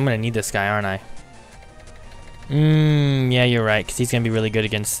 no, because I'm going to need this guy, aren't I? Yeah, you're right, because he's going to be really good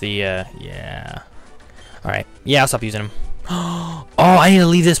against the, yeah. Alright, yeah, I'll stop using him. Oh, I need to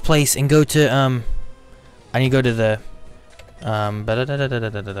leave this place and go to, I need to go to the, I've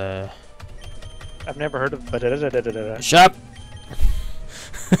never heard of Shut up!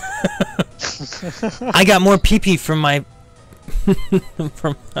 I got more pee-pee from my,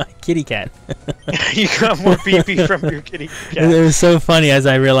 from my kitty cat. You got more pee-pee from your kitty cat. It was so funny as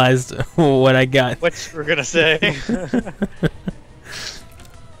I realized what I got. What you were gonna say.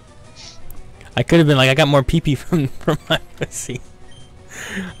 I could have been like, I got more pee-pee from my pussy.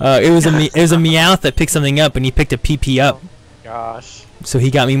 It was a Meowth that picked something up, and he picked a pee-pee up. Gosh. So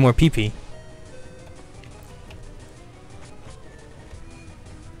he got me more pee-pee.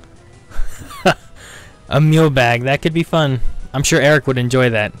 A meal bag, that could be fun. I'm sure Eric would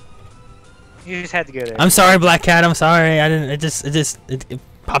enjoy that. You just had to go there. I'm sorry, Black Cat. I'm sorry. I didn't. It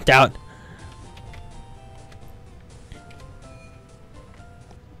popped out.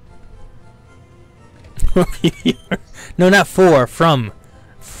 No, not for. From.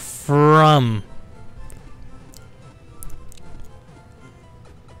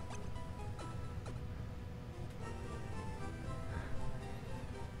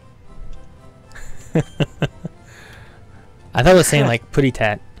 I thought it was saying like putty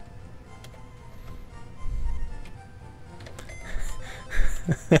tat.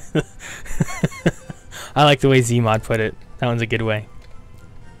 I like the way Zmod put it. That one's a good way.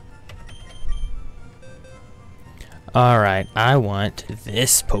 Alright, I want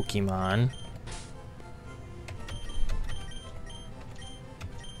this Pokemon.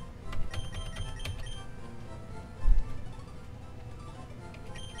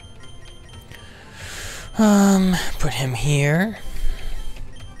 Put him here.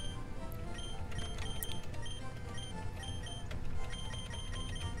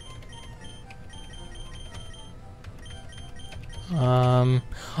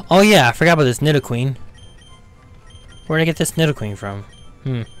 Oh yeah, I forgot about this Nidoqueen. Where did I get this Nidoqueen from?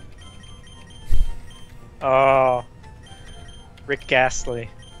 Oh, Rick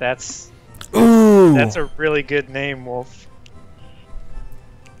Ghastly. That's a really good name, Wolf.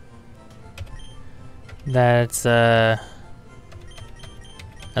 That's not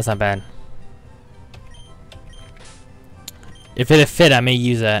bad. If it fit, I may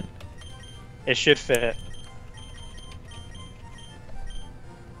use that. It should fit.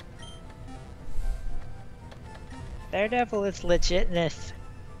 Daredevil is legitness.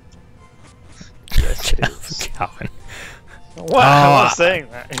 Yes, it is. Calvin. Wow, I'm saying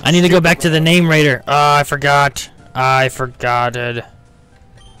that. I need to go back to the name raider. Oh, I forgot. I forgot it,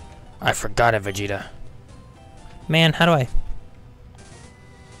 Vegeta. Man, how do I...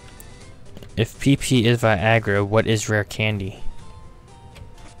 If PP is Viagra, what is rare candy?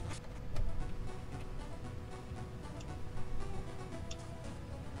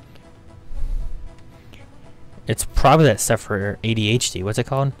 It's probably that stuff for ADHD. What's it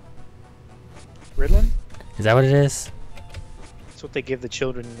called? Ritalin? Is that what it is? That's what they give the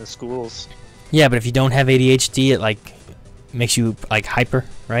children in the schools. Yeah, but if you don't have ADHD, it like makes you like hyper,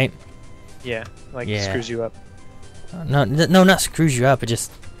 right? Yeah, like screws you up. No, not screws you up. It just,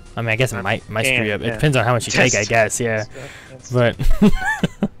 I mean, I guess it might screw you up. It depends on how much you take, I guess. Yeah, but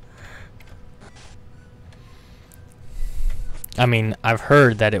I mean, I've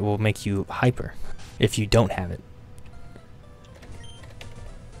heard that it will make you hyper if you don't have it.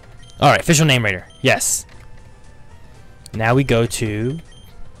 All right, official name raider. Yes. Now we go to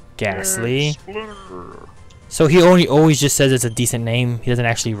Ghastly. So he always just says it's a decent name. He doesn't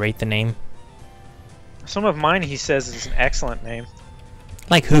actually rate the name. Some of mine he says is an excellent name.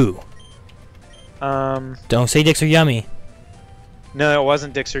 Like who? Don't say Dicks are yummy. No, it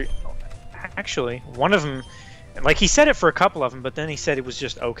wasn't Dicks are... Actually, one of them... Like, he said it for a couple of them, but then he said it was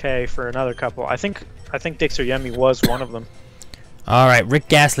just okay for another couple. I think Dicks are yummy was one of them. Alright, Rick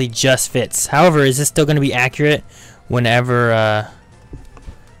Ghastly just fits. However, is this still going to be accurate whenever I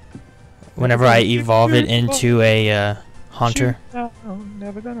evolve it into a Haunter? I'm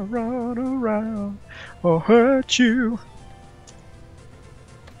never gonna run around or hurt you.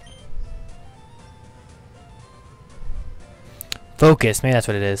 Focus, maybe that's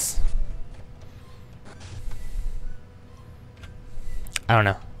what it is. I don't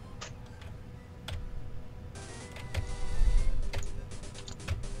know.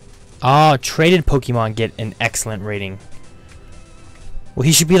 Oh, traded Pokemon get an excellent rating. Well,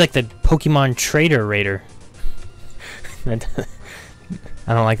 he should be like the Pokemon Trader Raider. I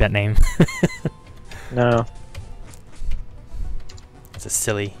don't like that name. No. It's a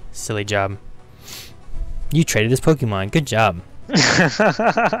silly job. You traded this Pokemon. Good job.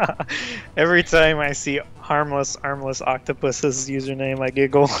 Every time I see harmless octopus's username, I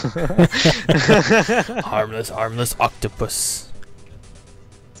giggle. harmless octopus.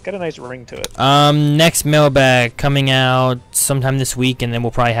 It's got a nice ring to it. Next mailbag coming out sometime this week, and then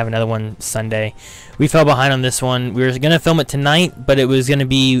we'll probably have another one Sunday. We fell behind on this one. We were gonna film it tonight, but it was gonna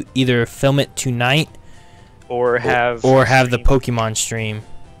be either film it tonight or have the Pokemon stream.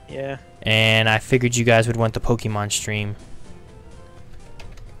 Yeah. And I figured you guys would want the Pokemon stream.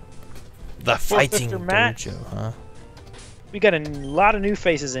 The fighting dojo, huh? We got a lot of new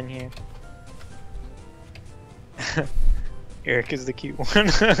faces in here. Eric is the cute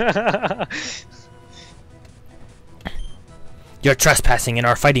one. You're trespassing in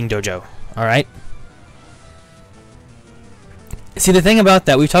our fighting dojo. Alright? See, the thing about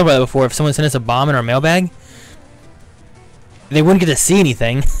that, we've talked about it before, if someone sent us a bomb in our mailbag, they wouldn't get to see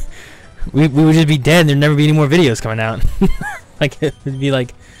anything. We would just be dead and there'd never be any more videos coming out. Like, it would be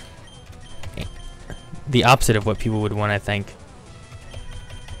like the opposite of what people would want, I think.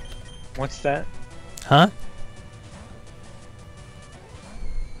 What's that? Huh?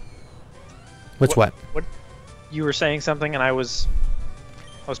 What? What? You were saying something and I was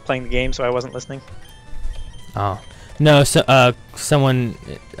playing the game, so I wasn't listening. Oh. No, so, someone,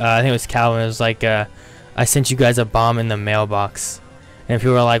 I think it was Calvin, was like, I sent you guys a bomb in the mailbox. And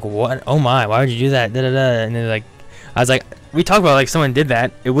people were like, what? Oh my, why would you do that? Da, da, da. And they're like, I was like, we talked about like someone did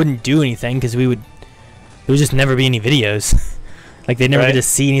that. It wouldn't do anything because there would just never be any videos. Like they'd never get to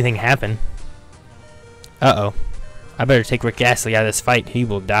see anything happen. Uh-oh. I better take Rick Astley out of this fight. He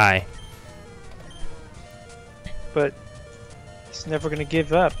will die. But he's never going to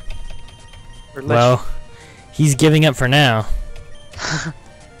give up. Well, he's giving up for now.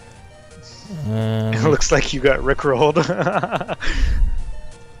 It looks like you got rickrolled.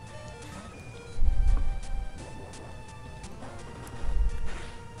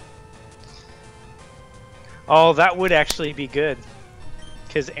 Oh, that would actually be good.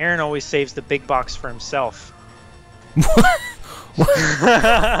 Because Aaron always saves the big box for himself.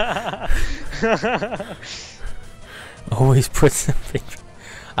 Always puts the big...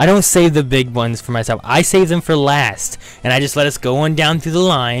 I don't save the big ones for myself. I save them for last. And I just let us go on down through the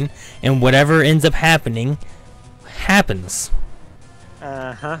line. And whatever ends up happening, happens.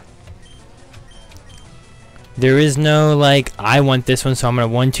 Uh-huh. There is no, like, I want this one, so I'm going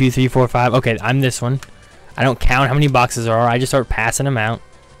to 1, 2, 3, 4, 5. Okay, I'm this one. I don't count how many boxes there are. I just start passing them out.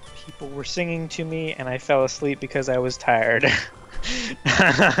 People were singing to me, and I fell asleep because I was tired.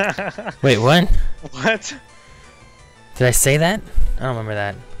 Wait, what? What? Did I say that? I don't remember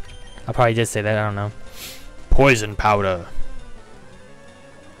that. I probably did say that. I don't know. Poison powder.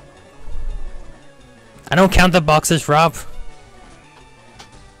 I don't count the boxes, Rob.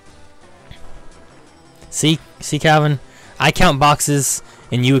 See, Calvin? I count boxes,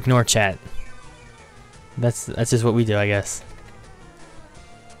 and you ignore chat. That's just what we do, I guess.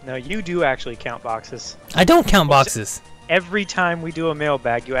 No, you do actually count boxes. I don't count boxes. Every time we do a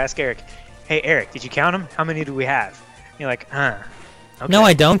mailbag, you ask Eric, "Hey, Eric, did you count them? How many do we have?" And you're like, "Huh." Okay. No,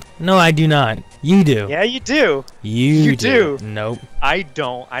 I don't. No, I do not. You do. Yeah, you do. You do. Nope. I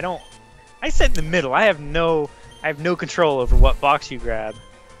don't. I sit in the middle. I have no control over what box you grab,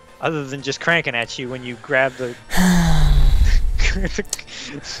 other than just cranking at you when you grab the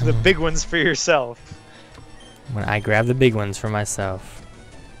the big ones for yourself. When I grab the big ones for myself.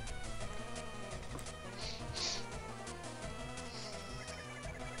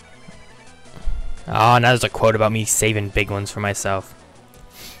 Oh, now there's a quote about me saving big ones for myself.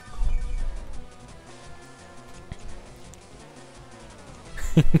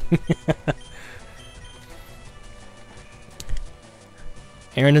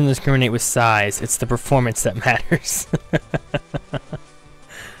 Aaron doesn't discriminate with size. It's the performance that matters.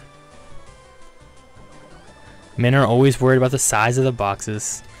 Men are always worried about the size of the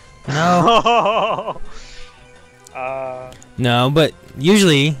boxes. No. No, but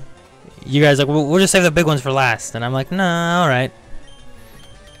usually you guys are like, we'll just save the big ones for last, and I'm like, no, all right.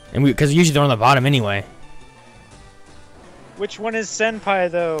 And because usually they're on the bottom anyway. Which one is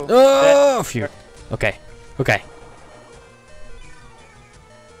Senpai though? Oh, phew. Okay. Okay.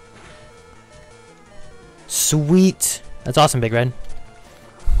 Sweet. That's awesome, Big Red.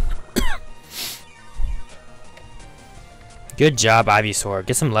 Good job, Ivysaur.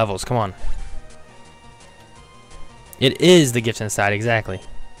 Get some levels. Come on. It is the gift inside, exactly.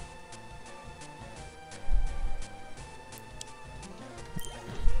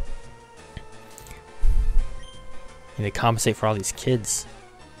 Need to compensate for all these kids.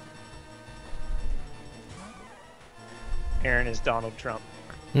 Aaron is Donald Trump.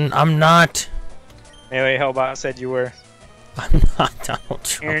 I'm not. Melee Hellbot said you were. I'm not Donald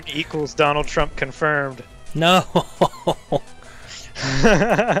Trump. Aaron equals Donald Trump confirmed. No.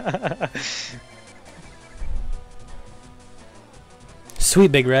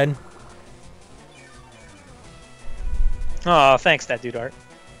 Sweet, Big Red. Oh, thanks, that dude art.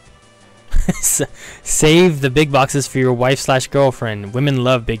 Save the big boxes for your wife/girlfriend. Women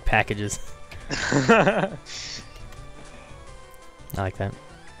love big packages. I like that.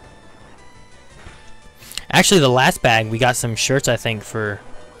 Actually, the last bag, we got some shirts, I think, for...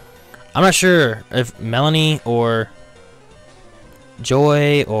 I'm not sure if Melanie or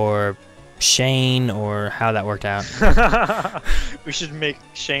Joy or Shane or how that worked out. We should make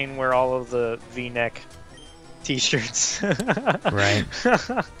Shane wear all of the V-neck t-shirts. Right.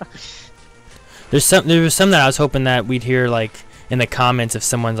 There was some that I was hoping that we'd hear, like, in the comments if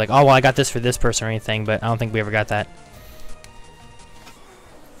someone's like, oh, well, I got this for this person or anything, but I don't think we ever got that.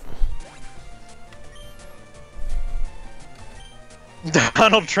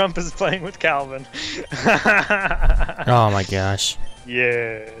 Donald Trump is playing with Calvin. Oh my gosh.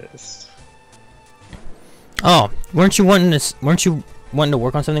 Yes. Oh, weren't you wanting to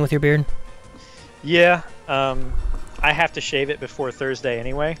work on something with your beard? Yeah. I have to shave it before Thursday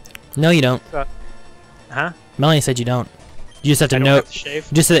anyway. No, you don't. Huh? Melanie said you don't. You just have to know. Have to shave?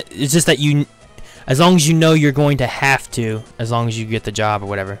 It's just that you. As long as you know you're going to have to, as long as you get the job or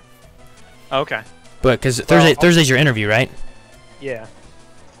whatever. Okay. But because Well, Thursday's your interview, right? Yeah.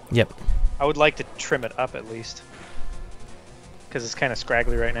 Yep. I would like to trim it up at least. Because it's kind of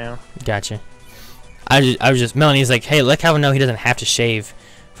scraggly right now. Gotcha. I was just Melanie's like, hey, let Calvin know he doesn't have to shave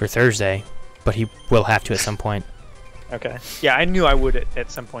for Thursday, but he will have to at some point. Okay. Yeah, I knew I would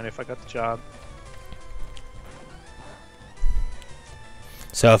at some point if I got the job.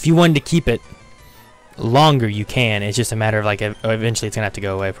 So if you wanted to keep it longer, you can. It's just a matter of like eventually it's gonna have to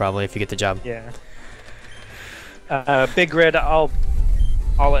go away probably if you get the job. Yeah. Big Red, I'll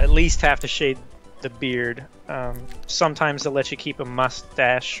at least have to shade the beard. Sometimes they'll let you keep a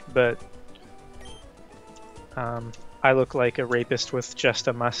mustache, but I look like a rapist with just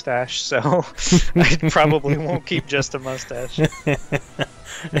a mustache, so I probably won't keep just a mustache.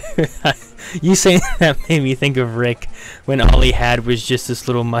 You saying that made me think of Rick when all he had was just this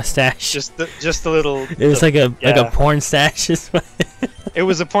little mustache. Just the little. It was like a porn stash. It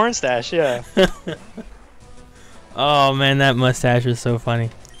was a porn stash, yeah. Oh man, that mustache was so funny.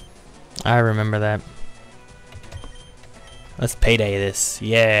 I remember that. Let's payday this.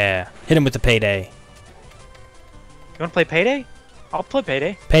 Yeah, hit him with the payday. You want to play Payday? I'll play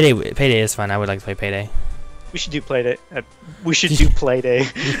Payday. Payday is fun. I would like to play Payday. We should do Playday. We should do Playday.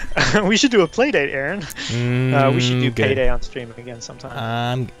 We should do a Playdate, Aaron. We should do good. Payday on stream again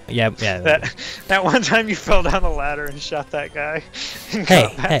sometime. Yeah. That one time you fell down the ladder and shot that guy.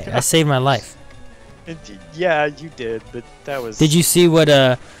 Hey, I saved my life. Yeah, you did, but that was. Did you see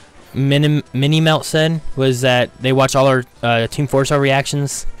what Mini Melt said? Was that they watched all our Team 4-Star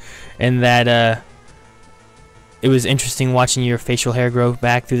reactions, and that it was interesting watching your facial hair grow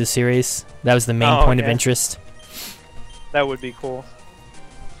back through the series. That was the main point of interest. That would be cool.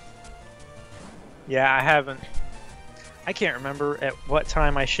 Yeah, I can't remember at what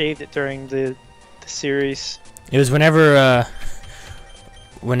time I shaved it during the series. It was whenever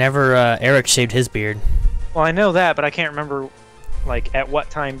Eric shaved his beard. Well, I know that, but I can't remember like at what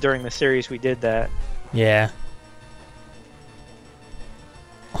time during the series we did that. Yeah.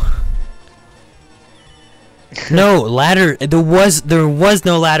 No ladder. There was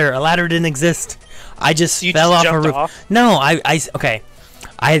no ladder. A ladder didn't exist. I just fell off a roof. No, okay.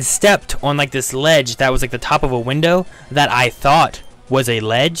 I had stepped on like this ledge that was like the top of a window that I thought was a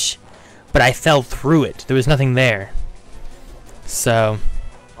ledge, but I fell through it. There was nothing there. So.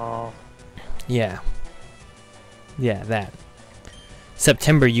 Oh. Yeah. Yeah, that.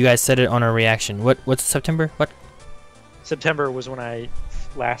 September. You guys said it on our reaction. What's September? What? September was when I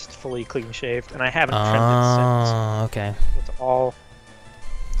last fully clean shaved, and I haven't trimmed it since. Oh, okay. It's all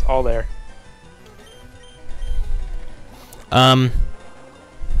there.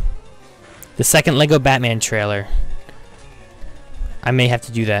 The second Lego Batman trailer. I may have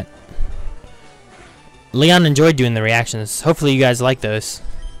to do that. Leon enjoyed doing the reactions. Hopefully you guys like those.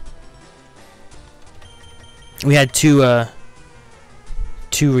 We had two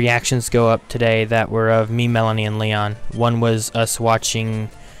reactions go up today that were of me, Melanie, and Leon. One was us watching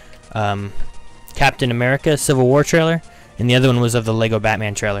Captain America Civil War trailer, and the other one was of the Lego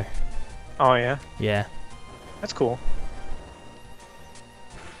Batman trailer. Oh yeah? Yeah. That's cool.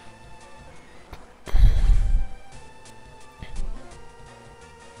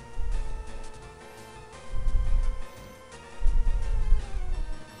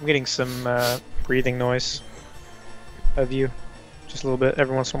 I'm getting some breathing noise of you. Just a little bit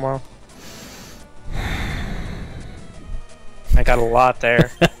every once in a while. I got a lot there.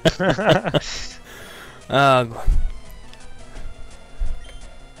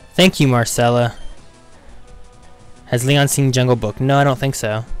 Thank you, Marcella. Has Leon seen Jungle Book? No, I don't think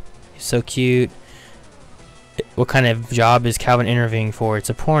so. He's so cute. What kind of job is Calvin interviewing for?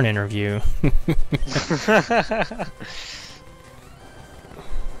 It's a porn interview.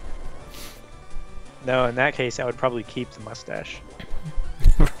 No, in that case, I would probably keep the mustache.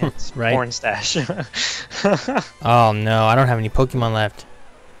 Right. Porn stash. Oh no, I don't have any Pokemon left.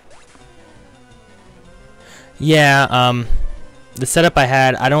 Yeah, the setup I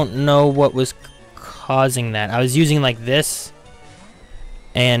had, I don't know what was causing that. I was using like this,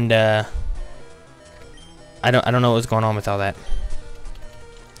 and I don't know what was going on with all that.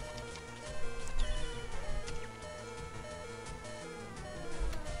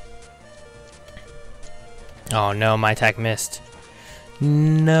 Oh no, my attack missed.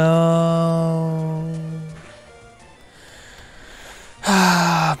 No.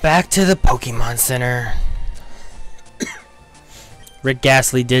 Back to the Pokemon Center. Rick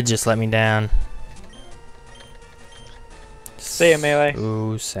Ghastly did just let me down. See ya, Melee.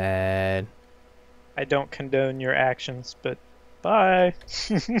 Ooh, sad. I don't condone your actions, but bye.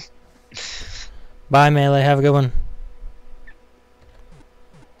 Bye, Melee. Have a good one.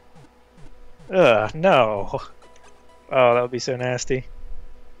 Ugh, no. Oh, that would be so nasty.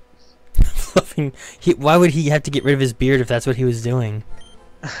 Fluffing. Why would he have to get rid of his beard if that's what he was doing?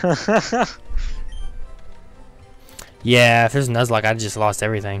 Yeah, if there's Nuzlocke, I'd just lost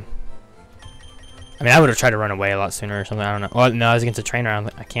everything. I mean, I would have tried to run away a lot sooner or something. I don't know. Well, no, I was against a trainer.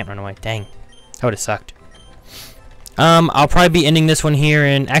 I can't run away. Dang. That would have sucked. I'll probably be ending this one here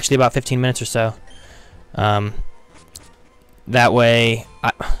in actually about 15 minutes or so. That way,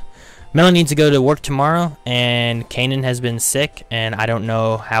 Melon needs to go to work tomorrow, and Kanan has been sick, and I don't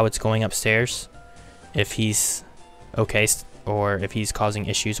know how it's going upstairs, if he's okay or if he's causing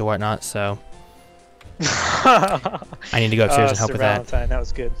issues or whatnot. So I need to go upstairs and help with that. Valentine, that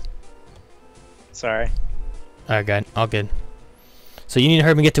was good. Sorry. Alright, good. All good. So you need to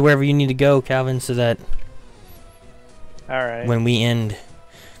hurry and get to wherever you need to go, Calvin, so that Alright. when we end,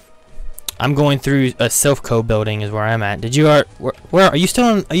 I'm going through a Silphco building is where I'm at. Did you where are you still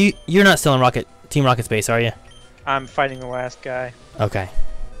on? You're not still in Team Rocket Space, are you? I'm fighting the last guy. Okay.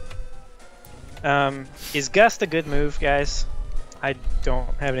 Is Gust a good move, guys? I don't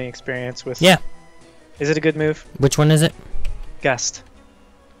have any experience with. Yeah. Is it a good move? Which one is it? Gust.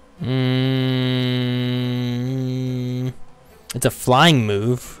 It's a flying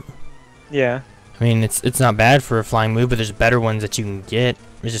move. Yeah. I mean, it's not bad for a flying move, but there's better ones that you can get.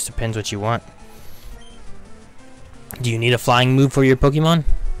 It just depends what you want. Do you need a flying move for your Pokemon?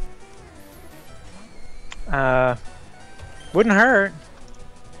 Wouldn't hurt.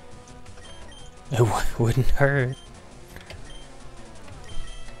 It wouldn't hurt.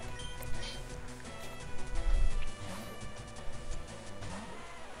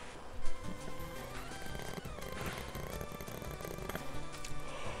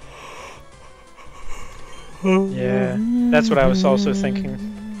 Yeah, that's what I was also thinking.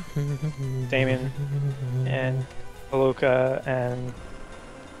 Damien and Aloka and...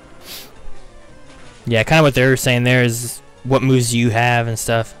 Yeah, kind of what they're saying there is what moves you have and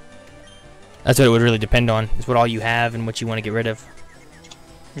stuff. That's what it would really depend on, is what all you have and what you want to get rid of.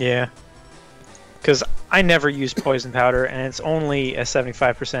 Yeah. Because I never use Poison Powder, and it's only a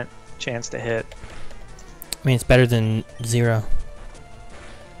 75% chance to hit. I mean, it's better than 0.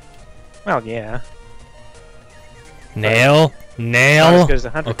 Well, yeah. Nail? Nail? Not as good as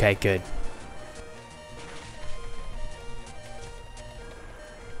 100. Okay, good.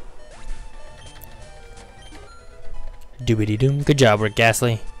 Doobity doom. Good job, Rick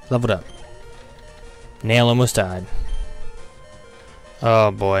Ghastly. Leveled up. Nail almost died.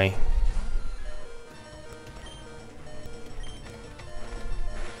 Oh boy.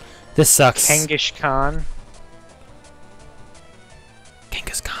 This sucks. Kangaskhan.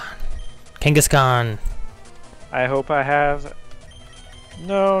 Kangaskhan. Kangaskhan. I hope I have...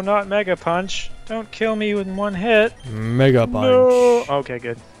 No, not Mega Punch. Don't kill me with one hit. Mega Punch. No. Okay,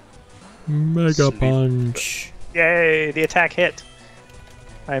 good. Mega Sleep. Punch. Yay, the attack hit.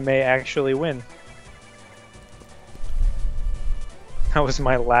 I may actually win. That was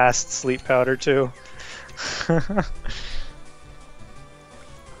my last sleep powder, too.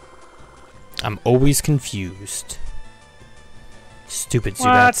 I'm always confused. Stupid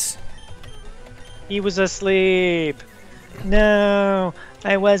Zubats. He was asleep. No,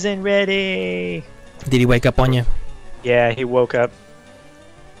 I wasn't ready. Did he wake up on you? Yeah, he woke up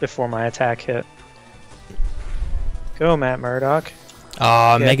before my attack hit. Go, Matt Murdock.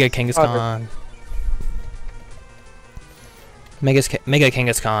 Aw, Yeah, Mega Kangaskhan. Mega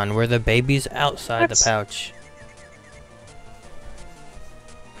Kangaskhan, where the baby's outside the pouch.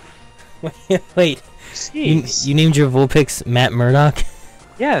 Wait, you named your Vulpix Matt Murdock?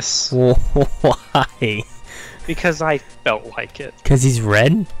 Yes. Why? Because I felt like it. Because he's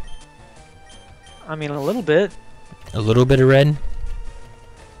red? I mean, a little bit. A little bit of red?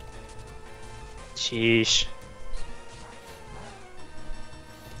 Sheesh.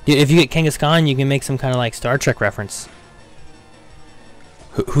 If you get Kangaskhan, you can make some kind of like Star Trek reference.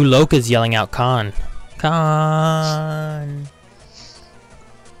 Huloka's yelling out Khan. Khan.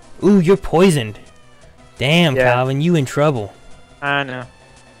 Ooh, you're poisoned. Damn, Yeah. Calvin, you in trouble. I know.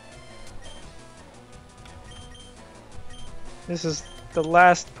 This is the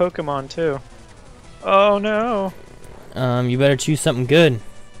last Pokemon, too. Oh, no. You better choose something good.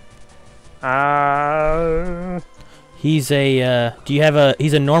 He's a,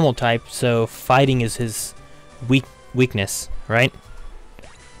 he's a normal type, so fighting is his weakness, right?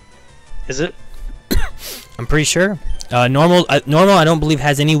 Is it? I'm pretty sure. Normal, I don't believe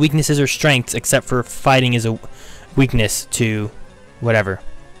has any weaknesses or strengths except for fighting is a weakness to whatever.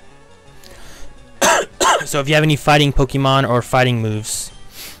 So if you have any fighting Pokemon or fighting moves,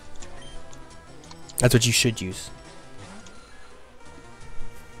 That's what you should use.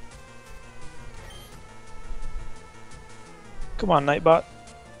 Come on, Nightbot.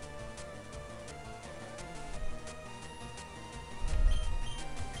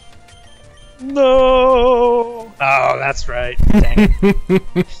 No! Oh, that's right. Dang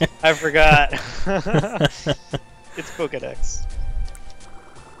it. I forgot. It's Pokedex.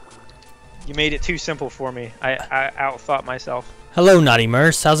 You made it too simple for me. I outthought myself. Hello, Naughty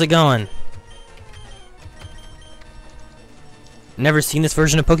Merce. How's it going? Never seen this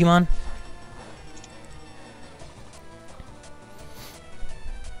version of Pokemon?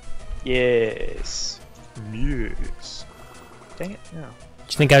 Yes. Yes. Dang it, no. Do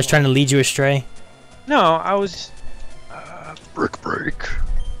you think I was trying to lead you astray? No, I was... Brick break.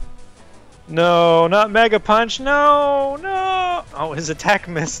 No, not Mega Punch. No, no. Oh, his attack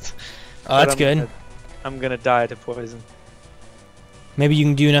missed. Oh, that's good. I'm gonna die to poison. Maybe you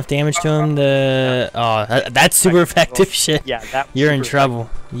can do enough damage to him to... Oh, that's super effective shit. Yeah, that was You're in trouble.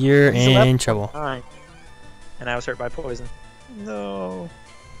 You're in trouble. Fine. And I was hurt by poison. No.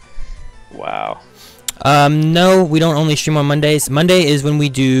 Wow. No, we don't only stream on Mondays. Monday is when we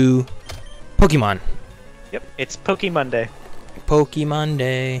do Pokemon. Yep, it's Pokemonday.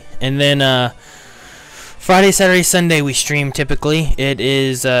 Pokemonday. And then Friday, Saturday, Sunday we stream typically. It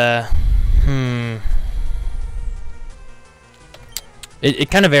is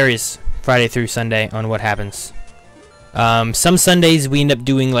it kind of varies Friday through Sunday on what happens. Some Sundays we end up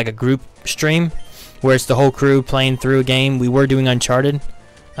doing like a group stream where it's the whole crew playing through a game. We were doing Uncharted.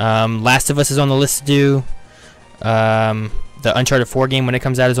 Last of Us is on the list to do. The Uncharted 4 game when it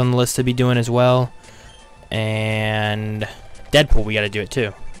comes out is on the list to be doing as well. And Deadpool, we gotta do it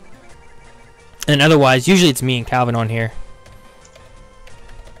too. And otherwise, usually it's me and Calvin on here.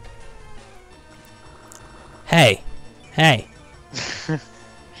 Hey. Hey.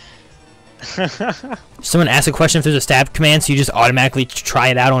 Someone asks a question if there's a stab command, so you just automatically try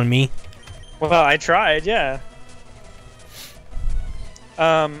it out on me? Well, I tried, yeah.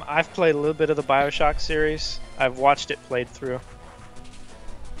 I've played a little bit of the BioShock series. I've watched it played through.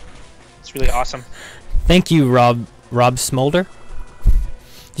 It's really awesome. Thank you, Rob Smolder.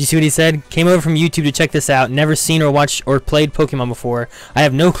 Did you see what he said? Came over from YouTube to check this out. Never seen or watched or played Pokemon before. I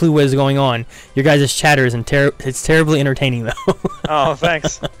have no clue what is going on. Your guys' chatter is it's terribly entertaining, though. Oh,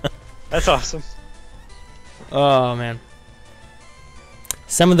 thanks. That's awesome. Oh, man.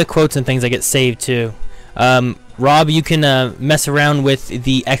 Some of the quotes and things I get saved, too. Rob, you can mess around with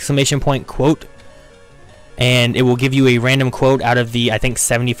the exclamation point quote, and it will give you a random quote out of the, I think,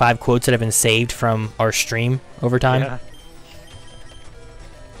 75 quotes that have been saved from our stream over time. Yeah.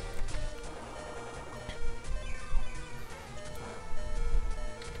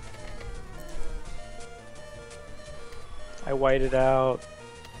 I whited out.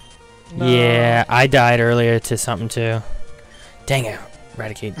 No. Yeah, I died earlier to something, too. Dang it.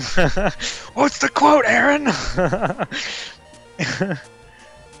 Eradicate. What's the quote, Aaron?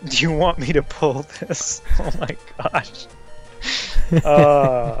 Do you want me to pull this? Oh my gosh.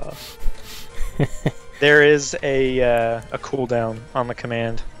 There is a cooldown on the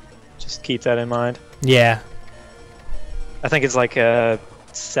command. Just keep that in mind. Yeah. I think it's like a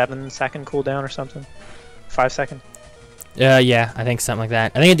 7-second cooldown or something. 5 second. Yeah, I think something like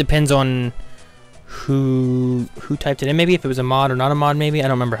that. I think it depends on who typed it in. Maybe if it was a mod or not a mod. Maybe I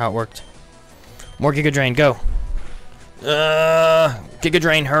don't remember how it worked. More Giga Drain, go. Giga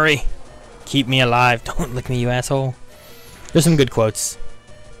Drain, hurry. Keep me alive. Don't lick me, you asshole. There's some good quotes.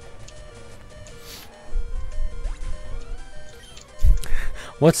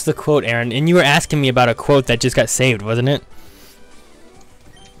 What's the quote, Aaron? And you were asking me about a quote that just got saved, wasn't it?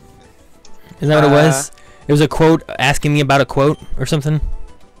 Isn't that what it was? It was a quote asking me about a quote or something.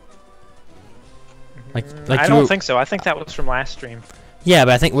 Like I don't think so. I think that was from last stream. Yeah,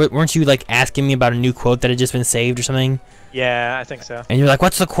 but I think weren't you like asking me about a new quote that had just been saved or something? Yeah, I think so. And you're like,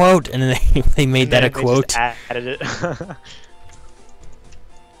 "What's the quote?" And then they made that a quote. Just added it.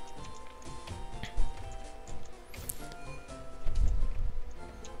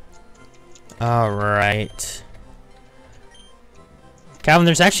 All right, Calvin.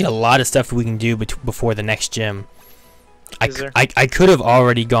 There's actually a lot of stuff we can do before the next gym. I could have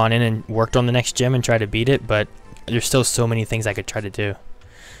already gone in and worked on the next gym and tried to beat it, but there's still so many things I could try to do.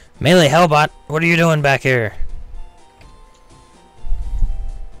 Melee Hellbot, what are you doing back here?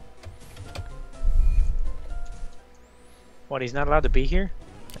 What, he's not allowed to be here?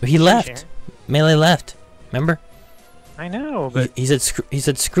 He left. Melee left. Remember? I know, but he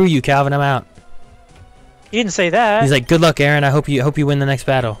said screw you, Calvin. I'm out. He didn't say that. He's like, good luck, Aaron. I hope you win the next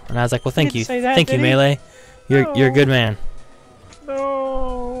battle. And I was like, well, thank you, thank you, Melee. You're a good man.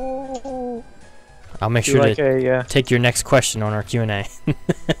 No. I'll make Do sure like to take your next question on our Q&A.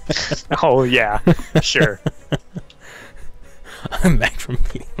 Oh yeah, sure. I'm back from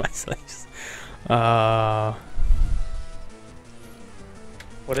beating my slaves.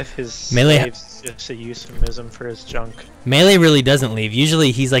 What if his Melee slave's just a euphemism for his junk? Melee really doesn't leave.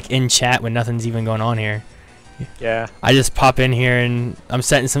 Usually he's like in chat when nothing's even going on here. Yeah. I just pop in here and I'm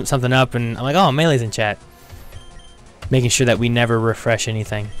setting something up and I'm like, oh, Melee's in chat. Making sure that we never refresh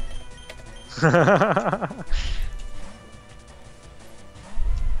anything.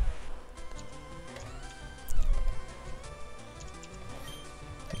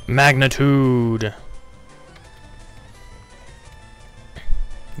 Magnitude.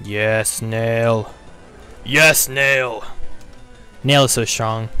 Yes, Nail. Yes, Nail. Nail is so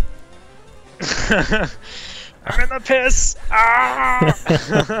strong. I'm in the piss.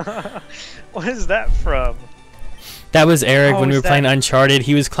 Ah! What is that from? That was Eric when we were is playing that- Uncharted.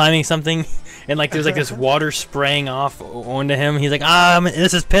 He was climbing something, and like there was like this water spraying off onto him. He's like, ah,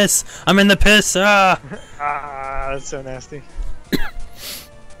 this is piss. I'm in the piss. Ah. Ah, that's so nasty.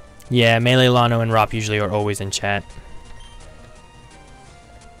 Yeah, Melee, Lano, and Rop usually are always in chat.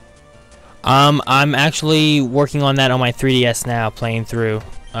 I'm actually working on that on my 3DS now, playing through.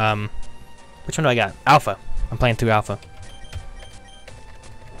 Which one do I got? Alpha. I'm playing through Alpha.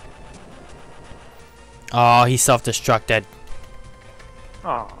 Oh, he self-destructed.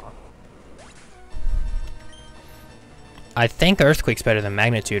 Aw. I think Earthquake's better than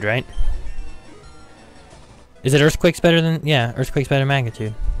Magnitude, right? Is it Earthquake's better than... Yeah, Earthquake's better than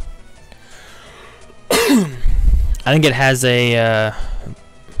Magnitude. I think it has a...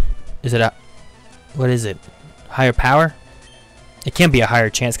 is it a... What is it? Higher power? It can't be a higher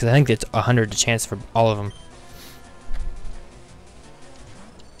chance, because I think it's 100 chance for all of them.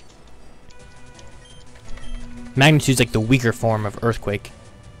 Magnitude's like the weaker form of Earthquake.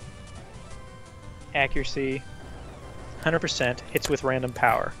 Accuracy. 100%. Hits with random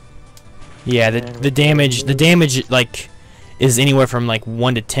power. Yeah, the damage like is anywhere from like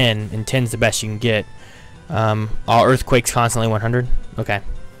 1 to 10, and 10's the best you can get. All Earthquake's constantly 100. Okay.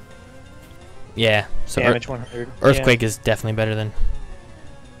 Yeah. So Damage 100. Earthquake is definitely better than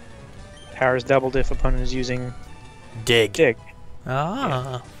Power is doubled if opponent is using Dig. dig.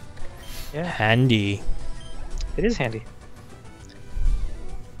 Ah. Yeah. Handy. It is handy.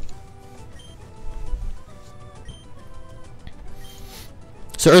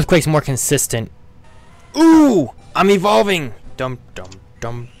 So Earthquake's more consistent. Ooh! I'm evolving! Dum dum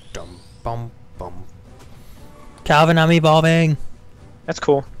dum dum bum bum. Calvin, I'm evolving! That's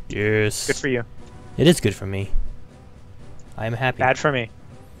cool. Yes. Good for you. It is good for me. I am happy. Bad for me.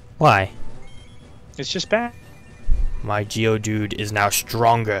 Why? It's just bad. My Geodude is now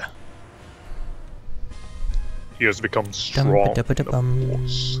stronger. He has become Dum strong. ba da ba da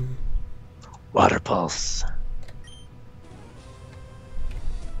bum. Water pulse.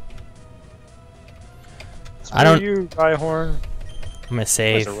 I don't- You, Rhyhorn. I'm gonna Where's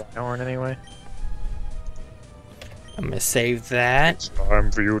save. a Rhyhorn anyway? I'm gonna save that. It's time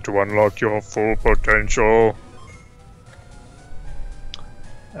for you to unlock your full potential.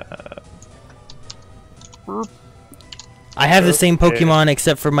 I have the same Okay. Pokemon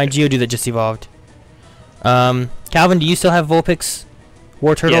except for my Geodude that just evolved. Calvin, do you still have Vulpix,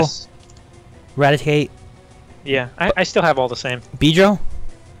 War Turtle, Yes. Raticate, Yeah, I still have all the same. Beedrill?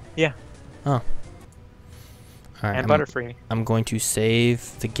 Yeah. Oh. Alright, And Butterfree. I'm going to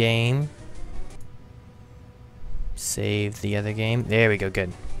save the game. Save the other game. There we go,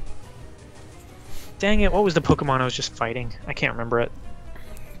 good. Dang it, what was the Pokemon I was just fighting? I can't remember it.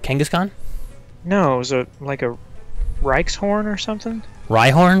 Kangaskhan? No, it was like a Reichshorn or something?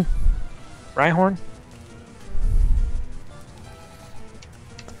 Rhyhorn? Rhyhorn?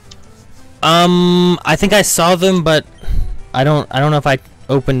 I think I saw them, but I don't know if I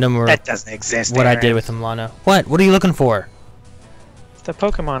opened them or That doesn't exist. what I Aaron. did with them, Lana. What? What are you looking for? The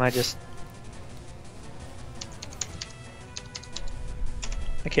Pokemon I just...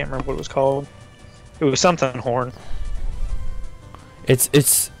 I can't remember what it was called. It was something horn. It's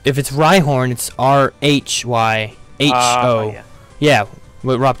if it's Rhyhorn, it's RHYHO. Yeah. Yeah,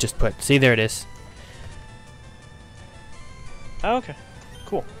 what Rob just put. See, there it is. Oh, okay.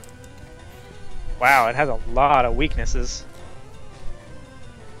 Cool. Wow, it has a lot of weaknesses.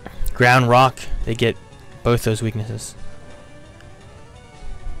 Ground Rock, they get both those weaknesses.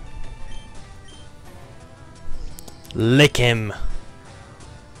 Lick him.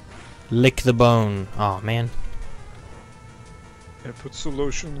 Lick the bone. Oh man. And put the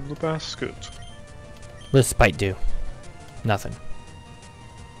lotion in the basket. What does Spite do? Nothing.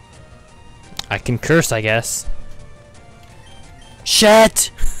 I can curse, I guess.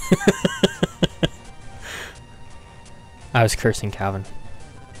 Shit! I was cursing Calvin.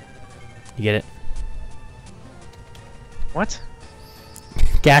 You get it? What?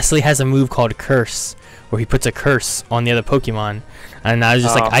 Ghastly has a move called Curse, where he puts a curse on the other Pokemon. And I was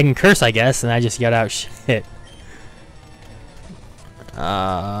just like, I can curse, I guess, and I just yelled out shit.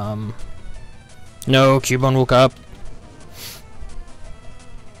 No, Cubone woke up.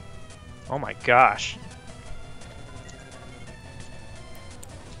 Oh my gosh.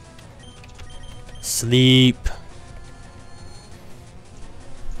 Sleep.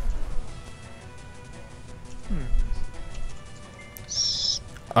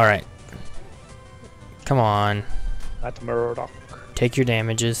 Alright. Come on. That's Murdoch. Take your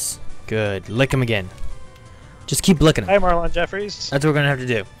damages. Good. Lick him again. Just keep licking him. Hi, Marlon Jeffries. That's what we're gonna have to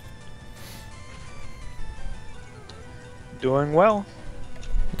do. Doing well.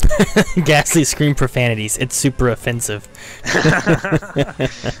 Ghastly scream profanities. It's super offensive. I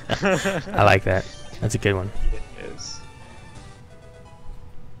like that. That's a good one. It is.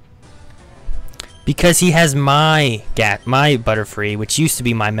 Because he has my Butterfree, which used to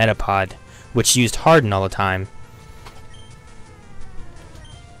be my Metapod, which used Harden all the time.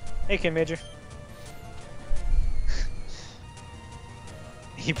 Hey, Kim Major.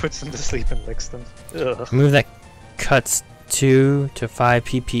 He puts them to sleep and licks them. Ugh. A move that cuts 2 to 5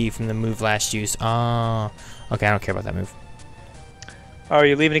 PP from the move last used. Oh, okay, I don't care about that move. Oh, are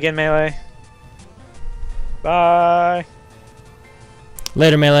you leaving again, Melee? Bye.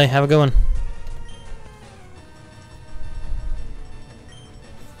 Later, Melee. Have a good one.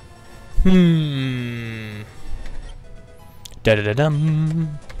 Da da da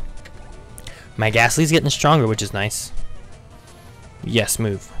dum. My Ghastly's getting stronger, which is nice. Yes,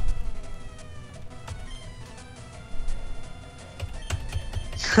 move.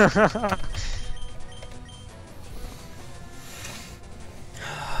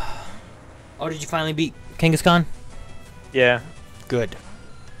 Oh, did you finally beat Kangaskhan? Yeah. Good.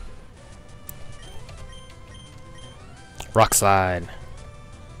 Rock Slide.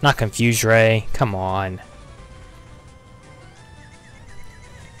 Not Confuse Ray. Come on.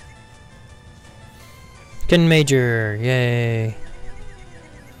 Ken Major. Yay.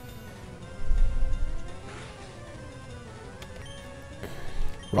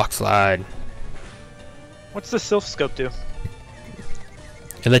 Rock Slide. What's the Sylph Scope do?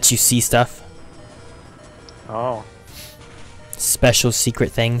 It lets you see stuff. Oh. Special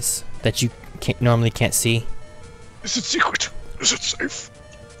secret things that you normally can't see. Is it secret? Is it safe?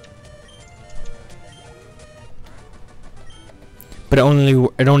 But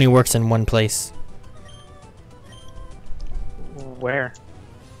it only works in one place. Where?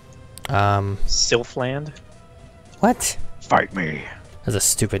 What? Sylphland? Fight me. That's a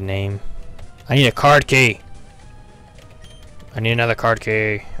stupid name. I need a card key. I need another card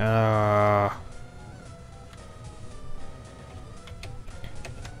key.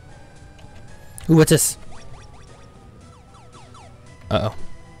 Ooh, what's this? Uh-oh.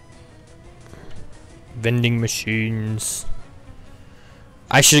 Vending machines.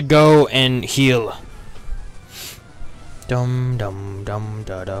 I should go and heal. Dum dum dum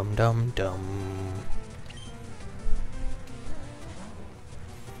da dum dum dum.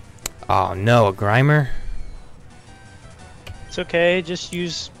 Oh no, a Grimer? It's okay, just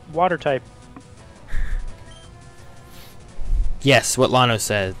use water type. Yes, what Lano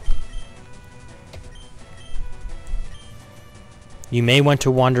said. You may want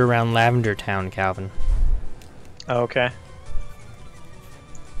to wander around Lavender Town, Calvin. Oh, okay.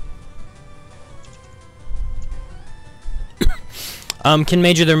 Ken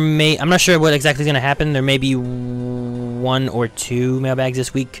Major, I'm not sure what exactly is going to happen. There may be 1 or 2 mailbags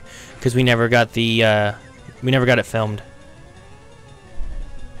this week because we never got the we never got it filmed.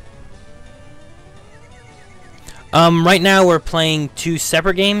 Right now we're playing 2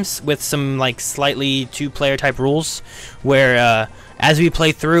 separate games with some like slightly 2-player type rules where as we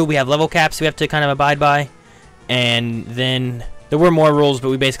play through we have level caps we have to kind of abide by, and then there were more rules but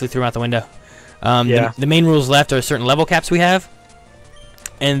we basically threw them out the window. Yeah. The main rules left are certain level caps we have.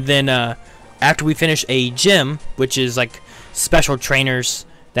 And then after we finish a gym, which is like special trainers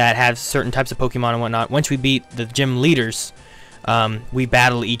that have certain types of Pokemon and whatnot, once we beat the gym leaders, we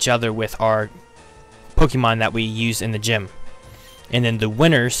battle each other with our Pokemon that we use in the gym. And then the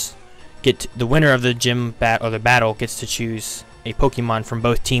winners the winner of the gym or the battle gets to choose a Pokemon from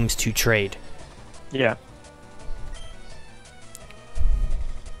both teams to trade. Yeah.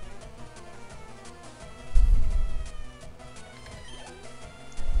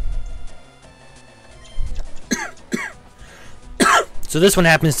 So this one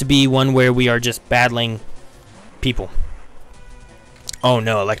happens to be one where we are just battling people. Oh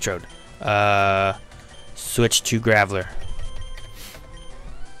no, Electrode. Switch to Graveler.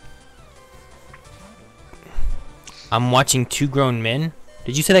 I'm watching Two Grown Men.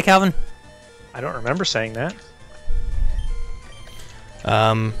 Did you say that, Calvin? I don't remember saying that.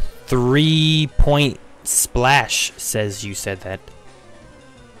 3-point splash says you said that.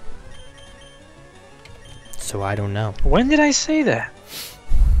 So I don't know. When did I say that?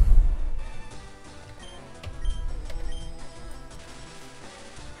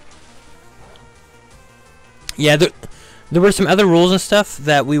 Yeah, there were some other rules and stuff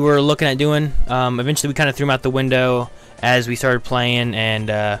that we were looking at doing. Eventually, we kind of threw them out the window as we started playing,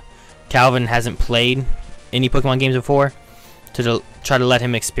 and Calvin hasn't played any Pokemon games before, to try to let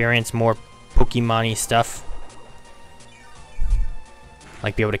him experience more Pokemon-y stuff.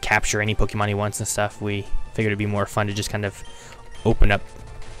 Like be able to capture any Pokemon he wants and stuff. We figured it'd be more fun to just kind of open up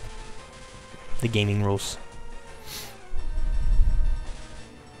the gaming rules.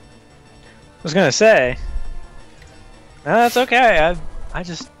 I was gonna say. No, that's okay. I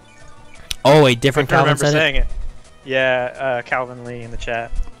just Oh, a different don't Calvin remember said saying it. Yeah, Calvin Lee in the chat.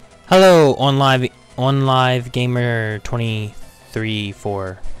 Hello, on live gamer 23-4.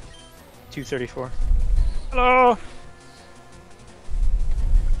 234. Hello.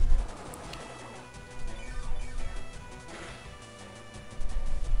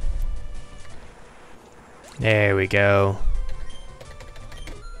 There we go.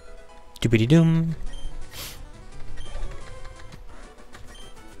 Doobity doom.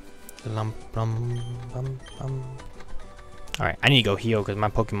 Alright, I need to go heal because my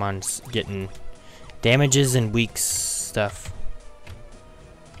Pokemon's getting damages and weak stuff.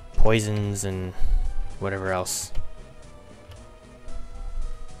 Poisons and whatever else.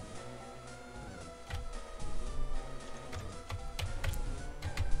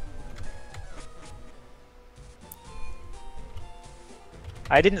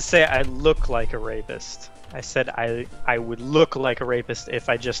 I didn't say I look like a rapist. I said I would look like a rapist if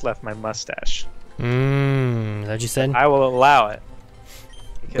I just left my mustache. Is that what you said? I will allow it.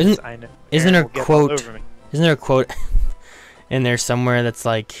 Because I know isn't there Aaron will a get all quote? over me. Isn't there a quote in there somewhere that's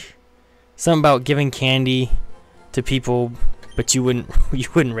like something about giving candy to people, but you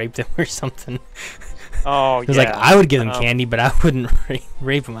wouldn't rape them or something? Oh, It was yeah. like I would give them candy, but I wouldn't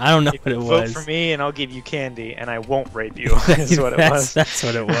rape them. I don't know If what it you was. vote for me, and I'll give you candy, and I won't rape you. Is what it was. That's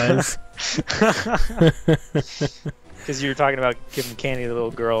what it was. Because you were talking about giving candy to little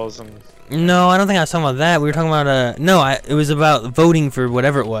girls, and No, I don't think I was talking about that. We were talking about it was about voting for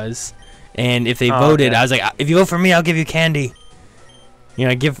whatever it was, and if they voted, okay. I was like, if you vote for me, I'll give you candy. You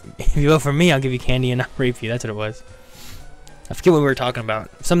know, if you vote for me, I'll give you candy and not rape you. That's what it was. I forget what we were talking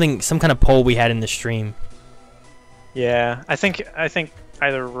about. Some kind of poll we had in the stream. yeah, I think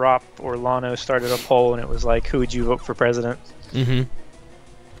either Rop or Lano started a poll, and it was like, who would you vote for president? Mm-hmm.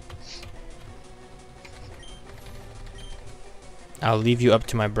 I'll leave you up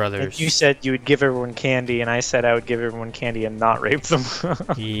to my brothers. And you said you would give everyone candy, and I said I would give everyone candy and not rape them.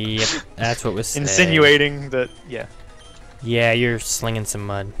 Yep, that's what was said. Insinuating that, yeah. Yeah, you're slinging some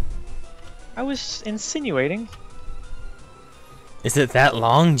mud. I was insinuating. Is it that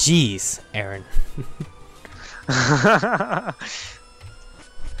long? Jeez, Aaron.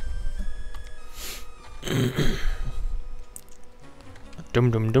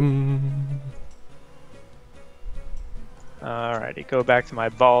 Dum dum dum. Alrighty, go back to my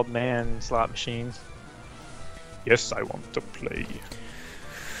bald man slot machine. Yes, I want to play.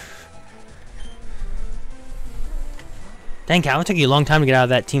 Dang, Cal, it took you a long time to get out of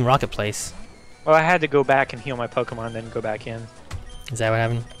that Team Rocket place. Well, I had to go back and heal my Pokemon, then go back in. Is that what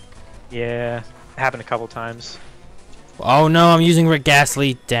happened? Yeah, it happened a couple times. Oh no, I'm using Rick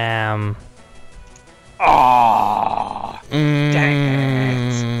Ghastly. Damn. Oh,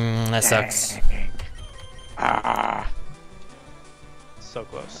 That sucks. So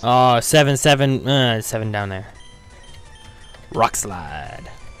close. Oh, 7 down there. Rock slide.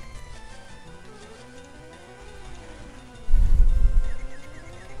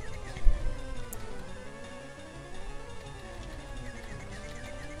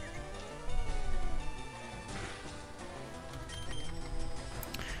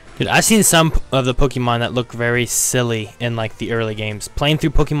 Dude, I've seen some of the Pokemon that look very silly in like the early games. Playing through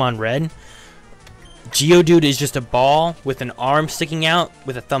Pokemon Red, Geodude is just a ball with an arm sticking out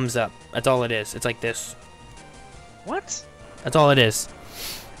with a thumbs up. That's all it is. It's like this. What? That's all it is.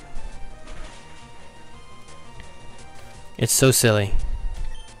 It's so silly.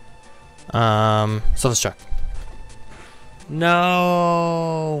 Self-destruct.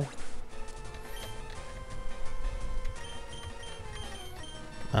 No.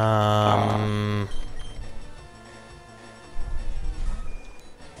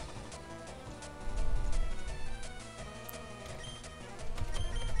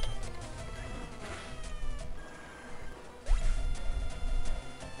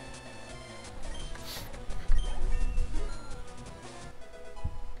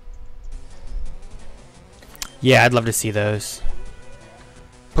 Yeah, I'd love to see those.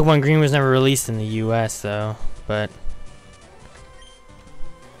 Pokemon Green was never released in the US though, but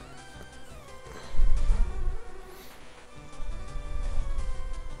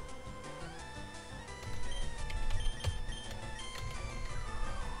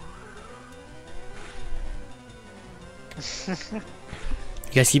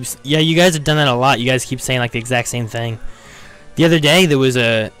you guys keep, yeah, you guys have done that a lot. You guys keep saying like the exact same thing. The other day there was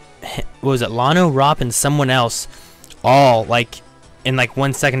a, what was it, Lano, Rop, and someone else, all like in like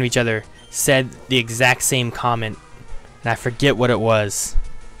 1 second of each other, said the exact same comment, and I forget what it was.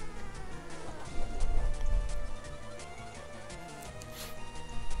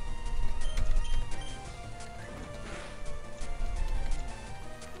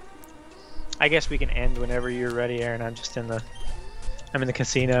 I guess we can end whenever you're ready, Aaron. I'm in the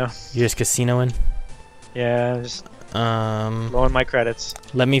casino. You're just casinoing? Yeah, just blowing my credits.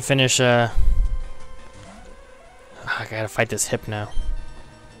 Let me finish. I gotta fight this Hypno.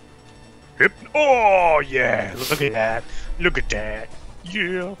 Oh yeah! Look at that! Look at that!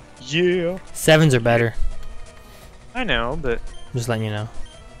 Yeah! Yeah! 7s are better. I know, but Just letting you know.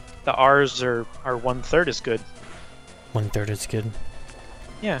 the R's are 1/3 as good. 1/3 is good.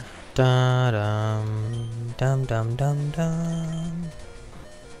 Yeah. Da dum dum dum dum dum.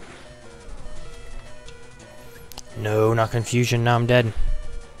 No, not confusion. Now I'm dead.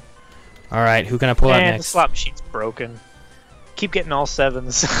 All right, who can I pull out Man, next? the slot machine's broken. Keep getting all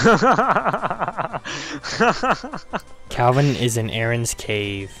 7s. Calvin is in Aaron's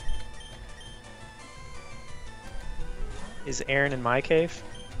cave. Is Aaron in my cave?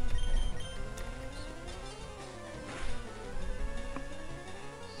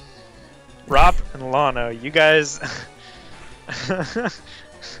 Rob and Lano, you guys... you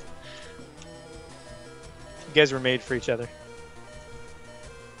guys were made for each other.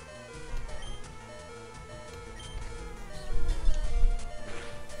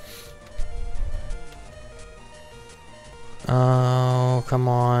 Oh, come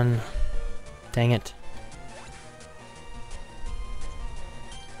on. Dang it.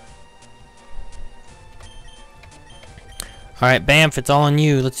 Alright, Bamf, it's all on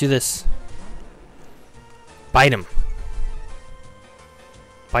you. Let's do this. Bite him.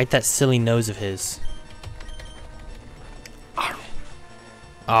 Bite that silly nose of his.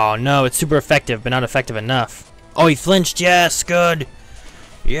 Oh no, it's super effective, but not effective enough. Oh, he flinched. Yes, good.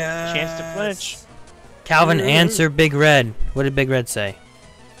 Yeah. Chance to flinch. Calvin, answer Big Red. What did Big Red say?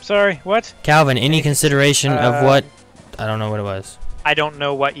 Sorry, what? Calvin, any consideration of what? I don't know what it was. I don't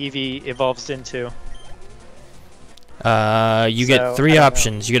know what Eevee evolves into. You get 3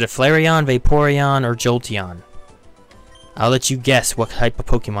 options. You get a Flareon, Vaporeon, or Jolteon. I'll let you guess what type of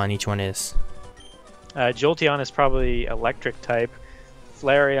Pokemon each one is. Jolteon is probably electric type.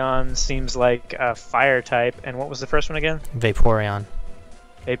 Flareon seems like a fire type. And what was the first one again? Vaporeon.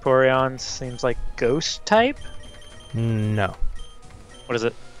 Vaporeon seems like ghost type? No. What is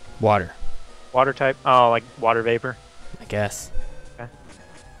it? Water, Water type? Oh, like water vapor. I guess.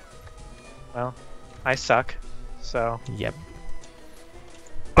 Well, I suck. So. Yep.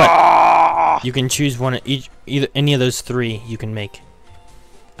 But you can choose one of each, either any of those 3 you can make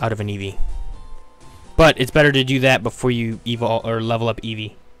out of an Eevee. But it's better to do that before you evolve or level up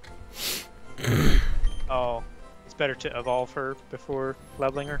Eevee. Oh, it's better to evolve her before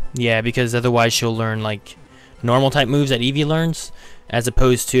leveling her? Yeah, because otherwise she'll learn like normal type moves that Eevee learns, as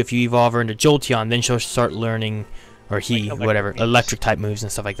opposed to if you evolve her into Jolteon, then she'll start learning, or he, like whatever, electric type moves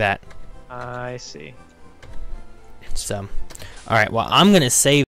and stuff like that. I see. So, alright, well, I'm going to save